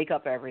 Wake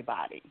Up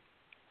Everybody.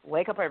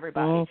 Wake Up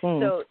Everybody.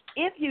 So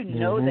if you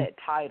know that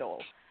title,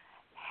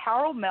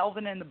 Harold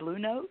Melvin and the Blue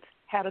Notes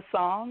had a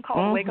song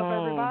called Wake Up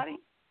Everybody.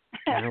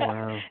 Oh,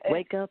 wow.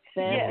 Wake up,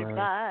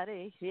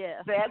 everybody.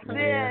 Yeah. That's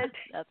it.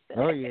 That's it.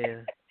 Oh,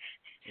 yeah.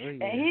 Oh,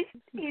 yeah. And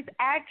he's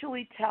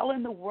actually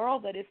telling the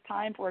world that it's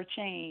time for a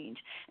change,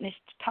 and it's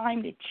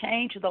time to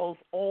change those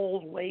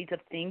old ways of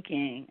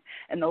thinking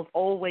and those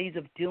old ways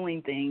of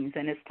doing things,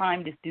 and it's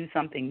time to do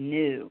something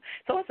new.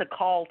 So it's a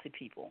call to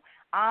people.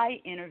 I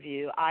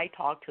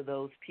talk to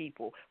those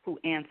people who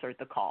answered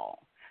the call.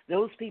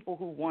 Those people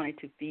who wanted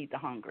to feed the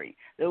hungry,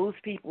 those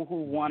people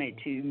who wanted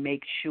to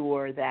make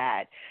sure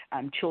that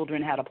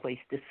children had a place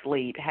to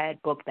sleep,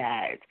 had book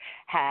bags,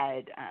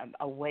 had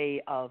a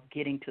way of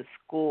getting to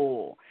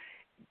school.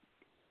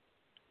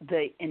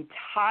 The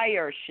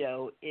entire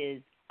show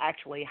is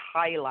actually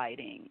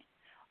highlighting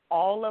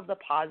all of the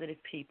positive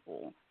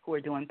people who are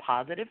doing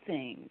positive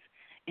things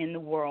in the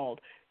world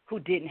who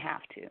didn't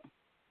have to.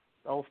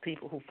 Those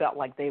people who felt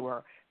like they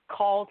were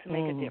called to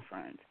make a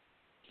difference.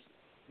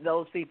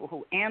 Those people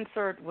who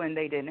answered when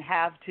they didn't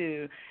have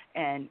to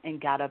and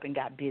got up and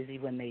got busy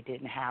when they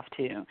didn't have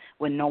to,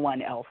 when no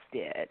one else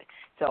did.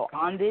 So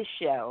on this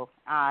show,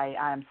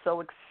 I'm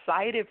so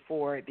excited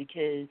for it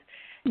because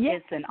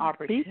it's an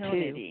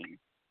opportunity.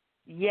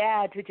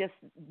 Yeah, to just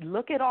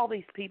look at all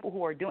these people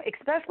who are doing,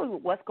 especially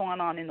with what's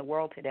going on in the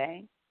world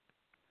today,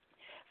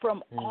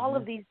 from all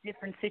of these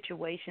different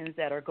situations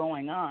that are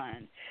going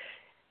on.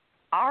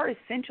 Our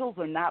essentials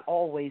are not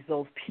always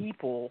those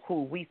people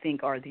who we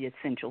think are the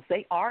essentials.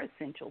 They are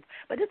essentials,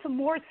 but there's some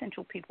more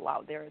essential people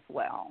out there as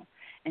well.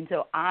 And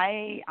so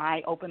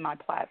I open my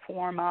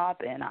platform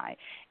up and I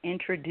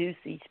introduce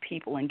these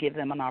people and give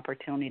them an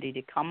opportunity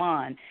to come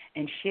on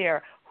and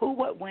share who,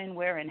 what, when,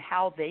 where, and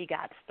how they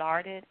got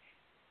started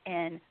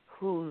and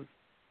who's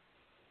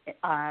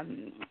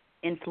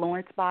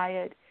influenced by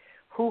it,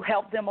 who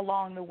helped them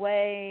along the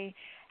way,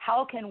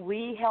 how can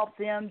we help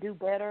them do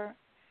better.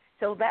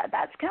 So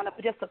that's kind of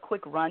just a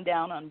quick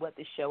rundown on what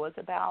the show is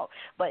about,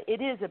 but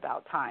it is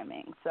about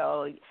timing.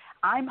 So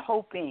I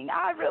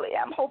really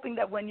am hoping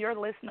that when your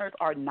listeners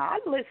are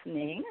not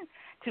listening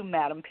to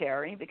Madam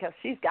Perry, because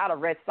she's got to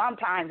rest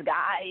sometimes,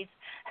 guys.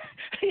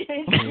 She's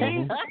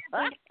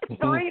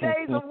 3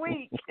 days a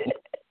week.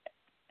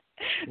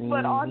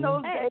 But on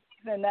those days,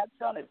 and that's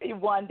going to be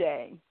one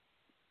day,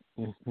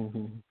 that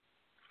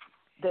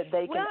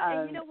they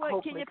can you know what,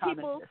 hopefully come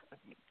and listen.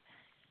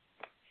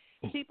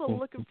 People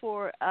looking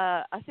for,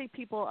 I see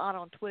people out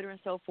on Twitter and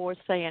so forth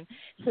saying,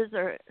 since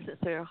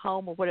they're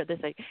home or whatever,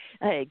 they say,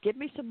 hey, give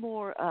me some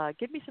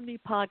new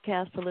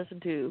podcasts to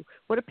listen to.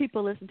 What do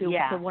people listen to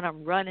when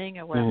I'm running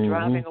or when I'm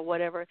driving or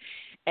whatever?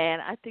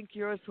 And I think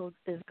yours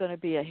is going to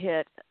be a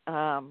hit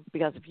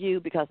because of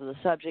you, because of the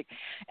subject.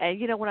 And,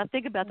 you know, when I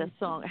think about that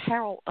song,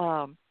 Harold,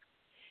 the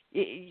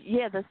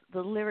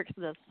lyrics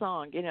of that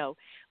song, you know,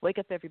 wake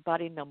up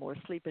everybody, no more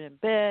sleeping in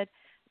bed,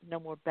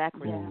 no more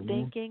backwards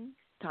thinking.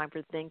 Time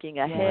for thinking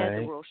ahead. Right.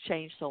 The world's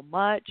changed so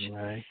much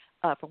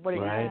from what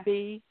it used to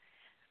be.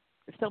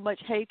 So much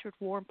hatred,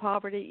 war, and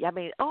poverty. I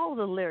mean, all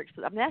the lyrics.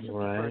 I mean, that's just the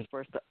first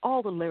verse, but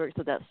all the lyrics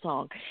of that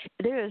song.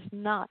 There is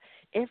not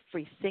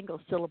every single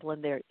syllable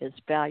in there is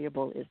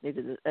valuable. Is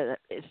needed.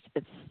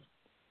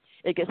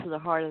 It gets to the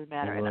heart of the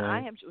matter, and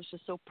I was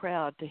just so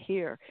proud to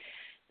hear.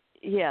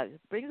 Yeah,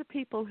 bring the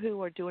people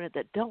who are doing it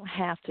that don't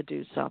have to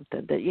do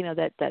something.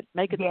 That that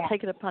make it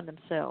take it upon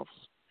themselves.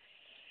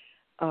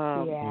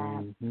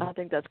 I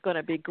think that's going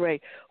to be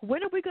great.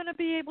 When are we going to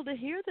be able to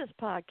hear this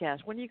podcast?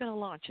 When are you going to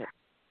launch it?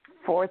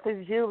 4th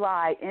of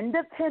July,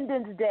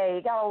 Independence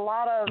Day. Got a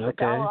lot of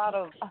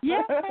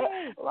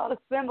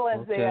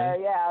symbolism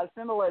there. Yeah,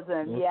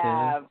 symbolism. Okay.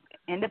 Yeah,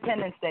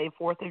 Independence Day,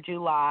 4th of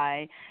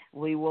July.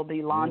 We will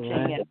be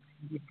launching it.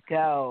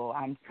 Go!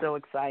 I'm so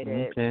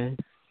excited.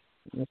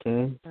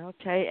 Okay.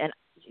 And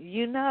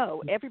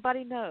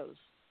everybody knows.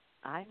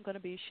 I'm going to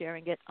be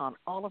sharing it on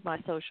all of my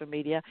social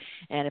media,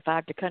 and if I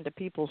have to come to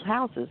people's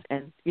houses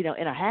and, in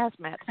a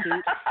hazmat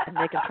suit, and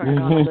they can turn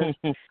it on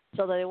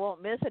so that they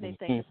won't miss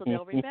anything, so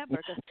they'll remember.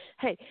 Because,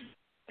 hey,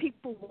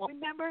 people won't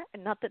remember,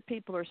 and not that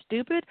people are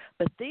stupid,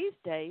 but these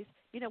days,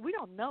 we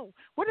don't know.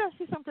 What did I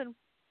see something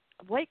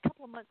wait a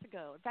couple of months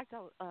ago. In fact,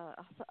 I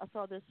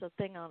saw this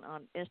thing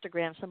on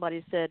Instagram.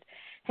 Somebody said,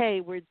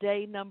 "Hey, we're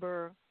day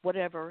number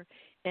whatever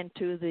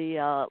into the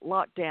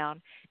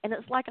lockdown, and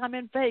it's like I'm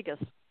in Vegas.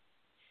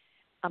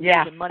 I'm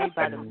losing money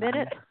by the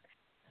minute.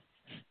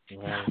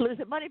 Right.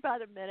 Losing money by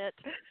the minute.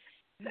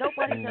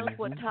 Nobody knows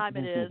what time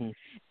it is,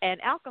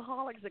 and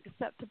alcohol is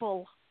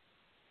acceptable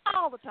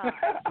all the time.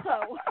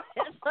 So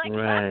it's like,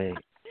 right.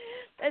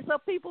 and so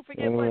people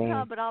forget what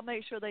time, but I'll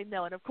make sure they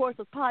know. And of course,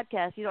 with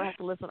podcasts, you don't have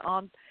to listen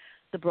on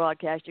the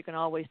broadcast. You can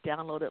always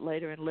download it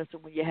later and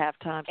listen when you have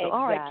time. So,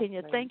 all right,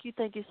 Kenya, thank you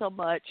so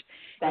much.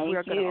 Thank and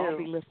we're going to all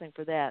be you. listening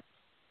for that.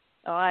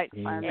 All right,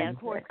 Mhm. and of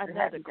course, I know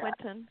that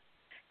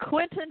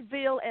Quinton,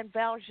 Veal, and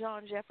Val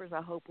Jean Jeffers,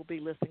 I hope, will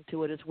be listening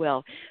to it as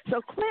well. So,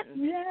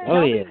 Quinton,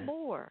 tell me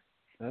more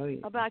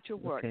about your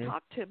work. Okay.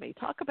 Talk to me.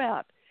 Talk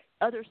about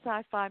other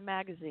sci-fi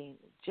magazines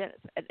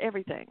and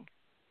everything.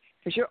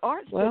 Because your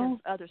art's been in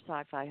other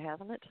sci-fi,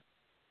 hasn't it?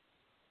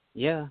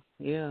 Yeah.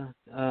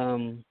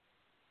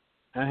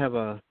 I have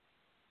a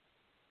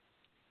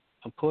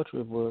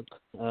portrait book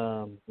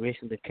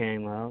recently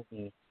came out,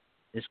 and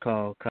it's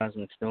called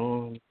Cosmic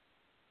Storm,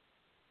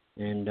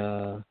 and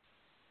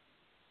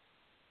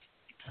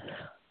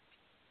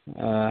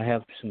I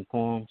have some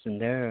poems in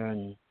there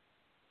and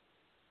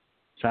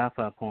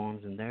sci-fi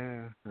poems in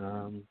there.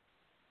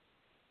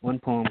 One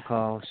poem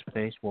called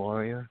Space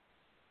Warrior.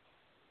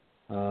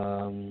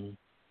 Another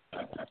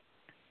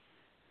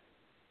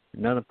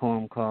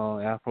poem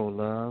called Afro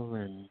Love,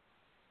 and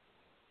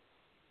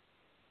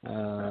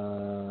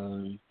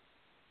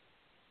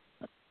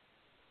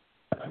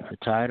the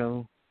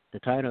title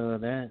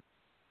of that.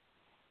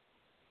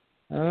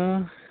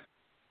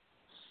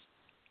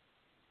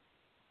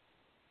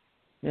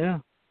 Yeah.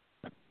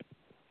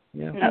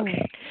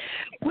 Okay.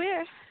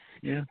 Where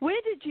Yeah.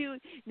 Where did you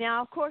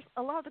now? Of course,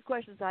 a lot of the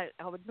questions I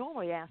would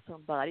normally ask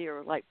somebody,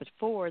 or like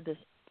before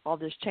all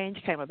this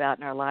change came about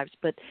in our lives,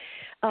 but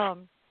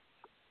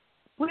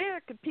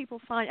where can people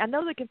find? I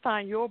know they can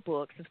find your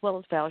books as well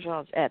as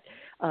Valjean's at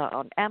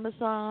on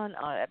Amazon,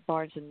 at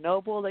Barnes and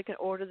Noble. They can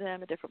order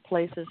them at different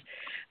places,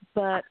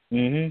 but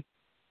where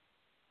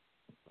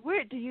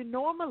do you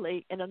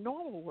normally, in a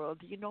normal world,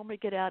 do you normally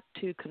get out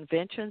to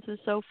conventions and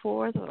so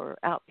forth, or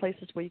out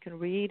places where you can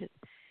read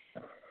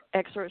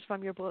excerpts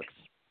from your books?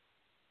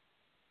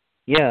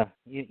 Yeah,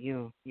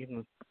 you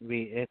can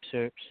read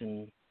excerpts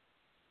and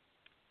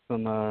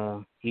from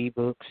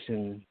ebooks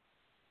and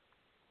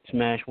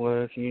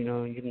Smashwords. You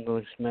can go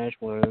to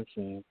Smashwords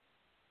and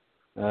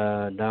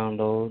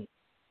download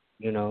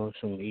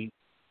some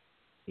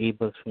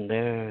ebooks from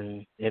there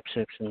and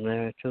excerpts from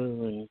there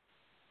too,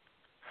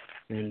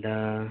 and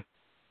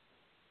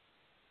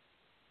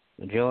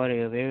majority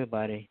of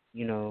everybody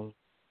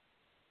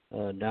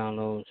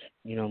downloads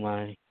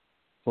my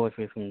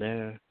poetry from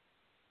there.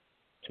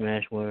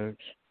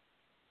 Smashwords.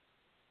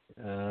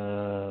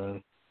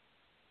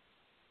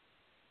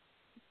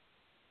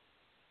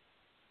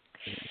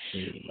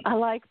 I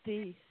like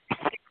the.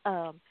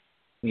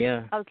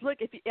 Yeah. I was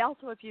looking.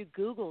 If you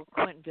Google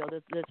Quintonville,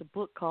 there's a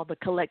book called The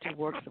Collected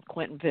Works of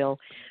Quintonville.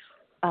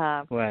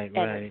 Right.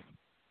 It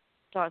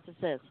starts. It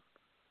says,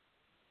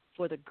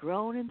 "For the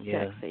grown and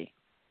sexy."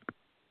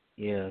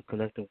 Yeah.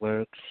 Collected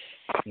Works,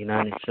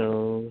 United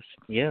Souls.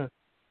 Yeah.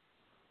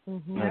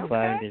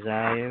 Fire and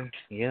Desire.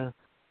 Yeah.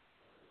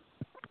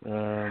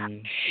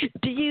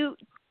 Do you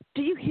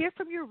hear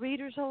from your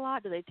readers a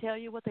lot? Do they tell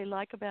you what they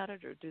like about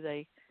it, or do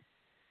they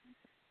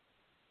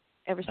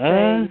ever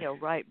say,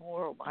 write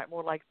more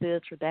like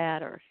this or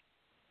that, or?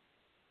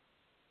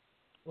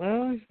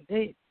 Well,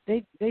 they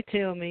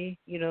tell me,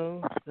 they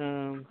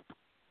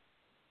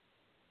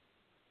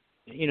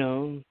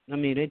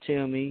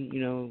tell me,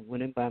 when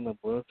they buy my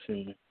books,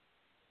 and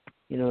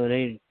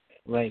they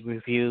write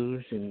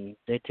reviews, and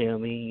they tell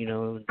me, they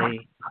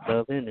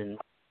love it, and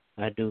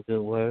I do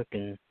good work,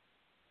 and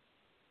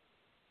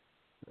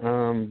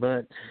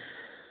but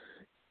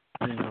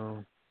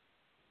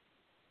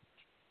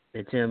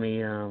they tell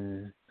me I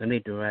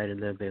need to write a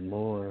little bit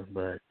more,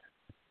 but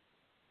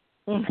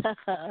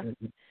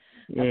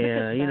yeah,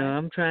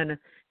 I'm trying to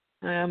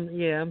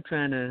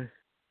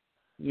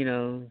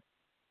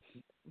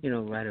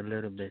write a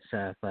little bit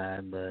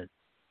sci-fi, but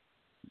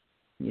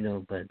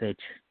but they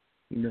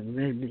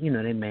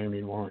they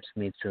mainly wants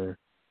me to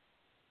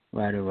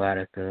write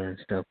erotica and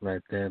stuff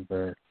like that,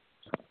 but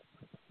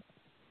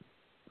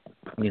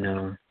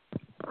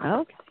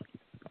Okay.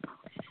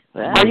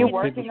 Well, are you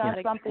working on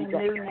something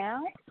new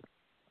now?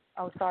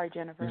 Oh, sorry,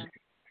 Jennifer.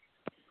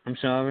 I'm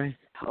sorry?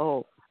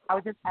 Oh. I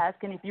was just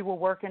asking if you were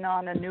working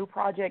on a new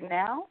project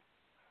now?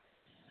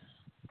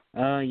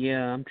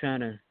 Yeah, I'm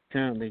trying to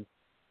currently,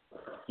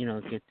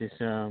 get this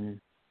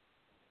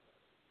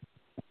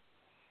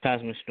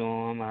Cosmic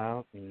Storm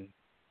out, and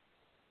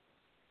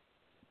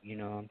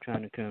I'm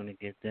trying to currently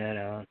get that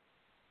out.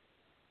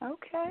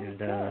 Okay. And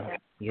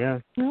yeah.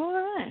 All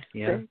right.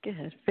 Yeah. Very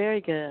good. Very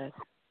good.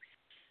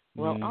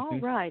 Well, all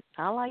Mm-hmm. right.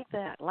 I like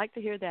that. I like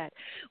to hear that.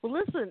 Well,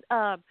 listen,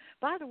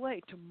 by the way,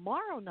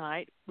 tomorrow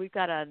night we've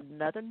got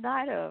another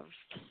night of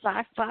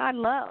sci-fi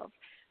love.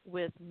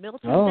 with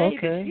Milton Oh, Davis.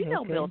 okay. You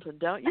know Okay. Milton,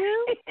 don't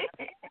you?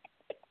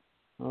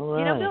 All right.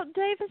 You know Milton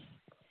Davis?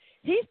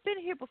 He's been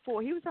here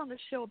before. He was on the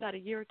show about a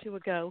year or two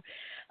ago.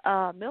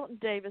 Milton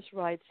Davis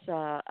writes.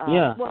 Yeah,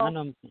 well, I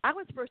know. I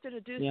was first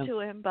introduced Yeah. to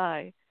him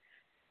by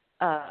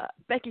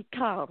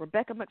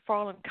Rebecca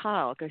McFarland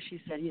Kyle, because she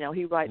said,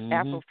 he writes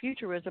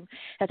Afrofuturism.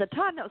 At the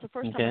time, that was the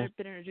first time I had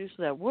been introduced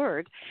to that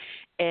word.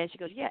 And she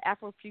goes, yeah,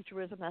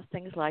 Afrofuturism, that's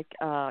things like,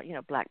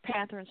 Black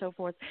Panther and so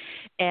forth.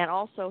 And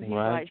also he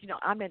writes,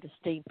 I'm into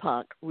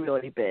steampunk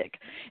really big.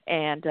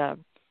 And,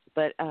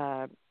 but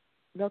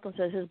Milton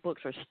says his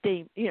books are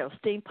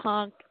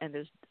steampunk, and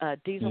there's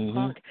diesel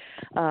punk.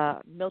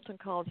 Milton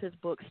calls his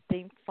book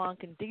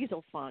steampunk and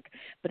diesel funk.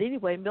 But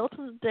anyway,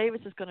 Milton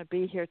Davis is going to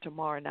be here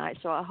tomorrow night,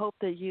 so I hope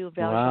that you,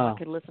 Valjean,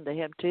 can listen to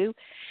him too.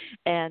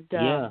 And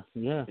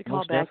we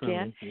call back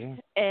in. Yeah.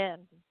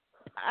 And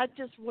I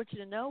just want you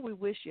to know we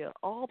wish you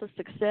all the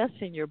success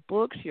in your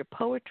books, your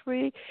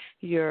poetry,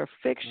 your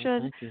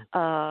fiction.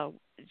 Oh,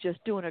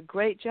 just doing a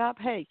great job.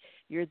 Hey,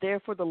 you're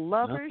there for the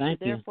lovers. You're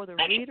there for the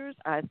readers.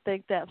 I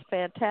think that's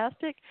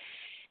fantastic.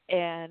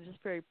 And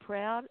just very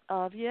proud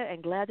of you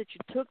and glad that you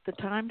took the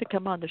time to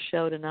come on the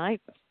show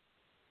tonight.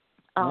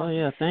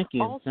 Thank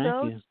you. Also,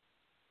 thank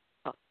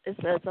you.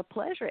 It's a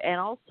pleasure.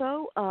 And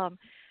also,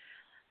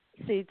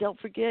 don't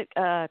forget,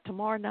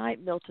 tomorrow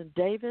night, Milton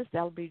Davis.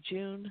 That'll be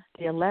June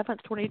the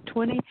 11th,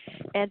 2020.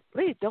 And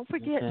please don't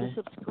forget to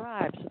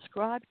subscribe.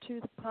 Subscribe to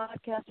the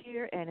podcast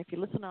here. And if you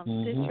listen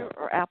on Stitcher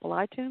or Apple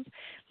iTunes,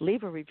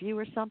 leave a review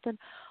or something.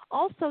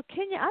 Also,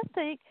 Kenya, I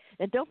think,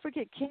 and don't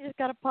forget, Kenya's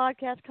got a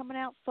podcast coming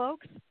out,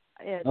 folks.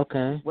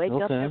 Wake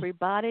up,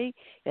 everybody.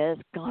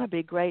 It's going to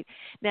be great.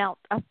 Now,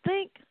 I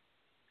think,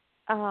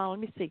 let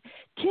me see.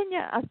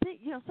 Kenya, I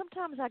think,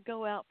 sometimes I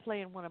go out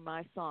playing one of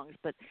my songs,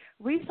 but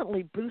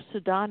recently Bruce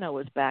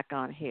Sedano is back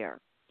on here.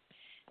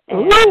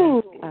 And,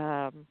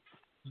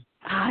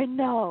 I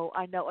know.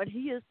 And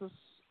he is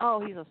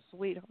he's a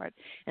sweetheart.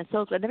 And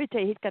so let me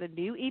tell you, he's got a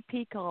new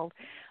EP called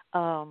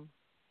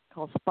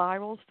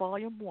Spirals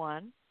Volume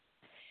 1.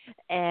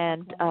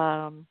 And,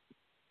 I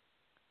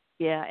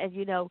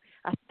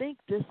think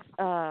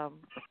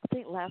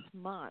last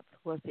month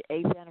was the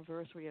 8th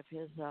anniversary of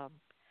his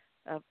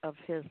of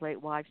his late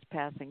wife's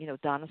passing,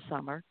 Donna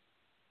Summer.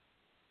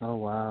 Oh,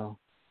 wow.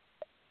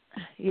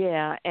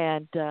 Yeah,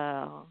 and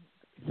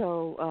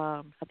so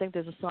I think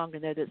there's a song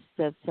in there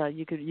that's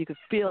you could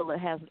feel it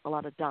has a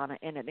lot of Donna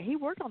in it. And he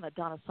worked on the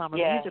Donna Summer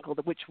musical,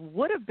 which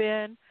would have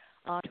been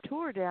on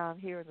tour down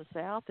here in the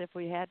South if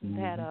we hadn't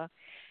had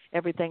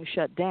everything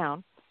shut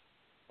down.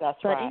 That's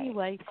but right. But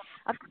anyway,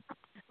 I've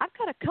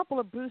got a couple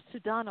of Bruce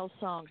Sedano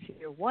songs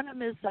here. One of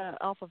them is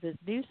off of his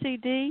new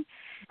CD,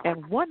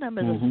 and one of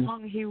them is a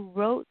song he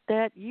wrote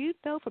that you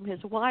know from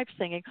his wife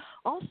singing.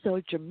 Also,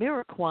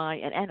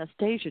 Jamiroquai and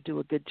Anastasia do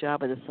a good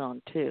job of the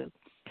song, too.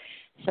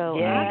 So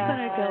I'm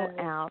going to go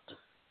out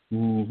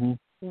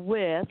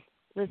with,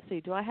 let's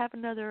see, do I have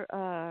another,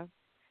 I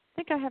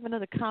think I have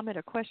another comment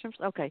or question.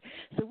 Okay,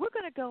 so we're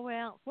going to go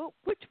out. Well,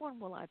 which one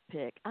will I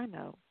pick? I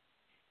know.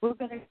 We're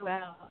going to go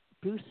out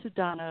Bruce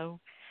Sedano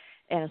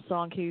and a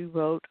song he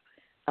wrote,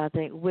 I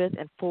think, with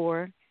and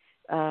for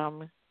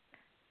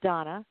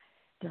Donna.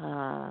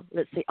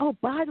 Let's see. Oh,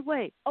 by the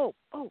way,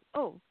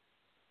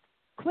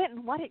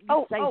 Quinton, why didn't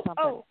you say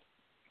something?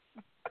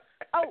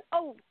 I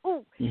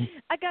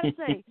got to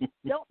say,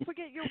 don't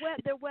forget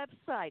their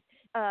website.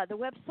 The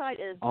website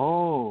is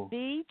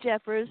V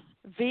Jeffers,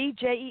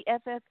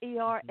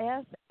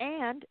 VJEFFERS,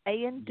 and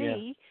AND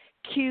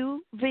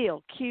Q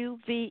Veal,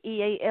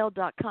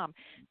 QVEAL.com.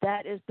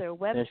 That is their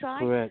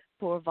website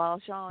for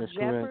Valjean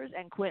Jeffers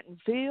and Quinton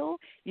Veal.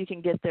 You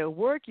can get their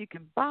work. You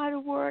can buy the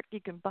work.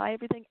 You can buy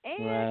everything.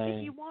 And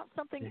if you want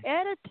something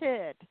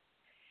edited,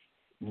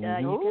 you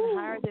can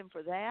hire them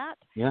for that.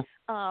 Yeah.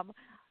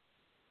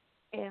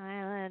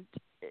 And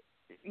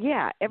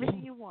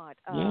everything you want.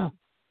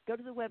 Go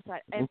to the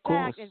website. In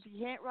fact, if you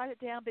can't write it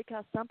down,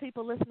 because some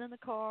people listen in the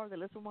car, they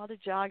listen while they're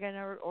jogging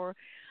or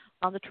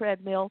on the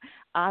treadmill,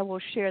 I will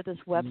share this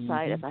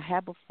website as I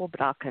have before,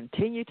 but I'll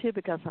continue to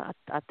because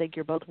I think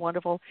you're both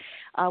wonderful.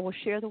 I will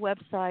share the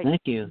website.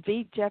 Thank you.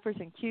 V Jeffers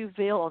and Q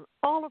Veal on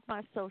all of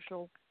my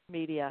social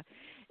media,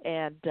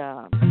 and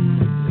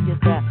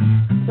get that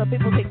so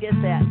people can get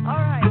that.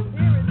 All right,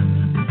 here is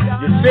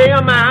Donna. You see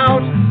I'm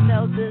out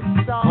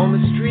on the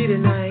street at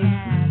night,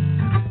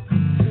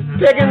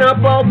 picking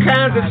up all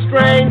kinds of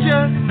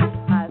strangers.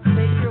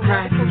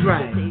 That's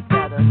right.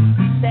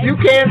 You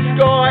can't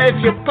score if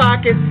your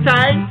pocket's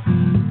tight.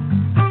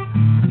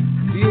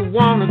 Do you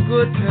want a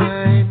good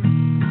time?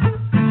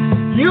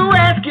 You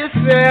ask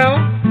yourself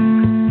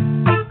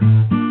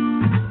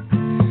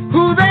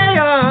who they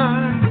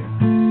are.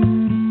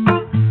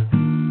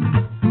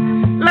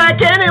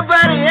 Like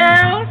anybody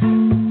else,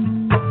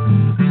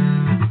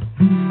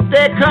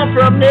 they come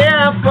from near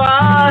and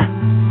far.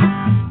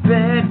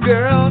 Bad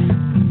girls,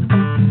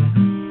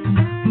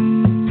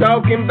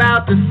 talking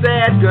about the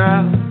sad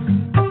girls.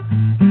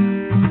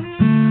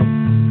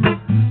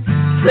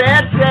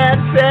 Sad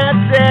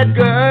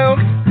girls,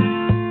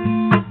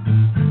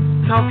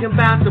 talking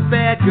about the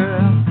bad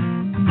girl.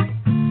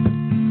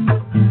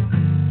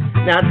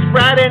 Now it's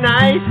Friday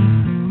night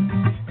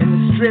and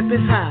the strip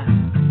is high.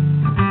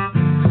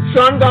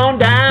 Sun gone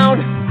down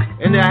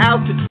and they're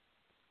out to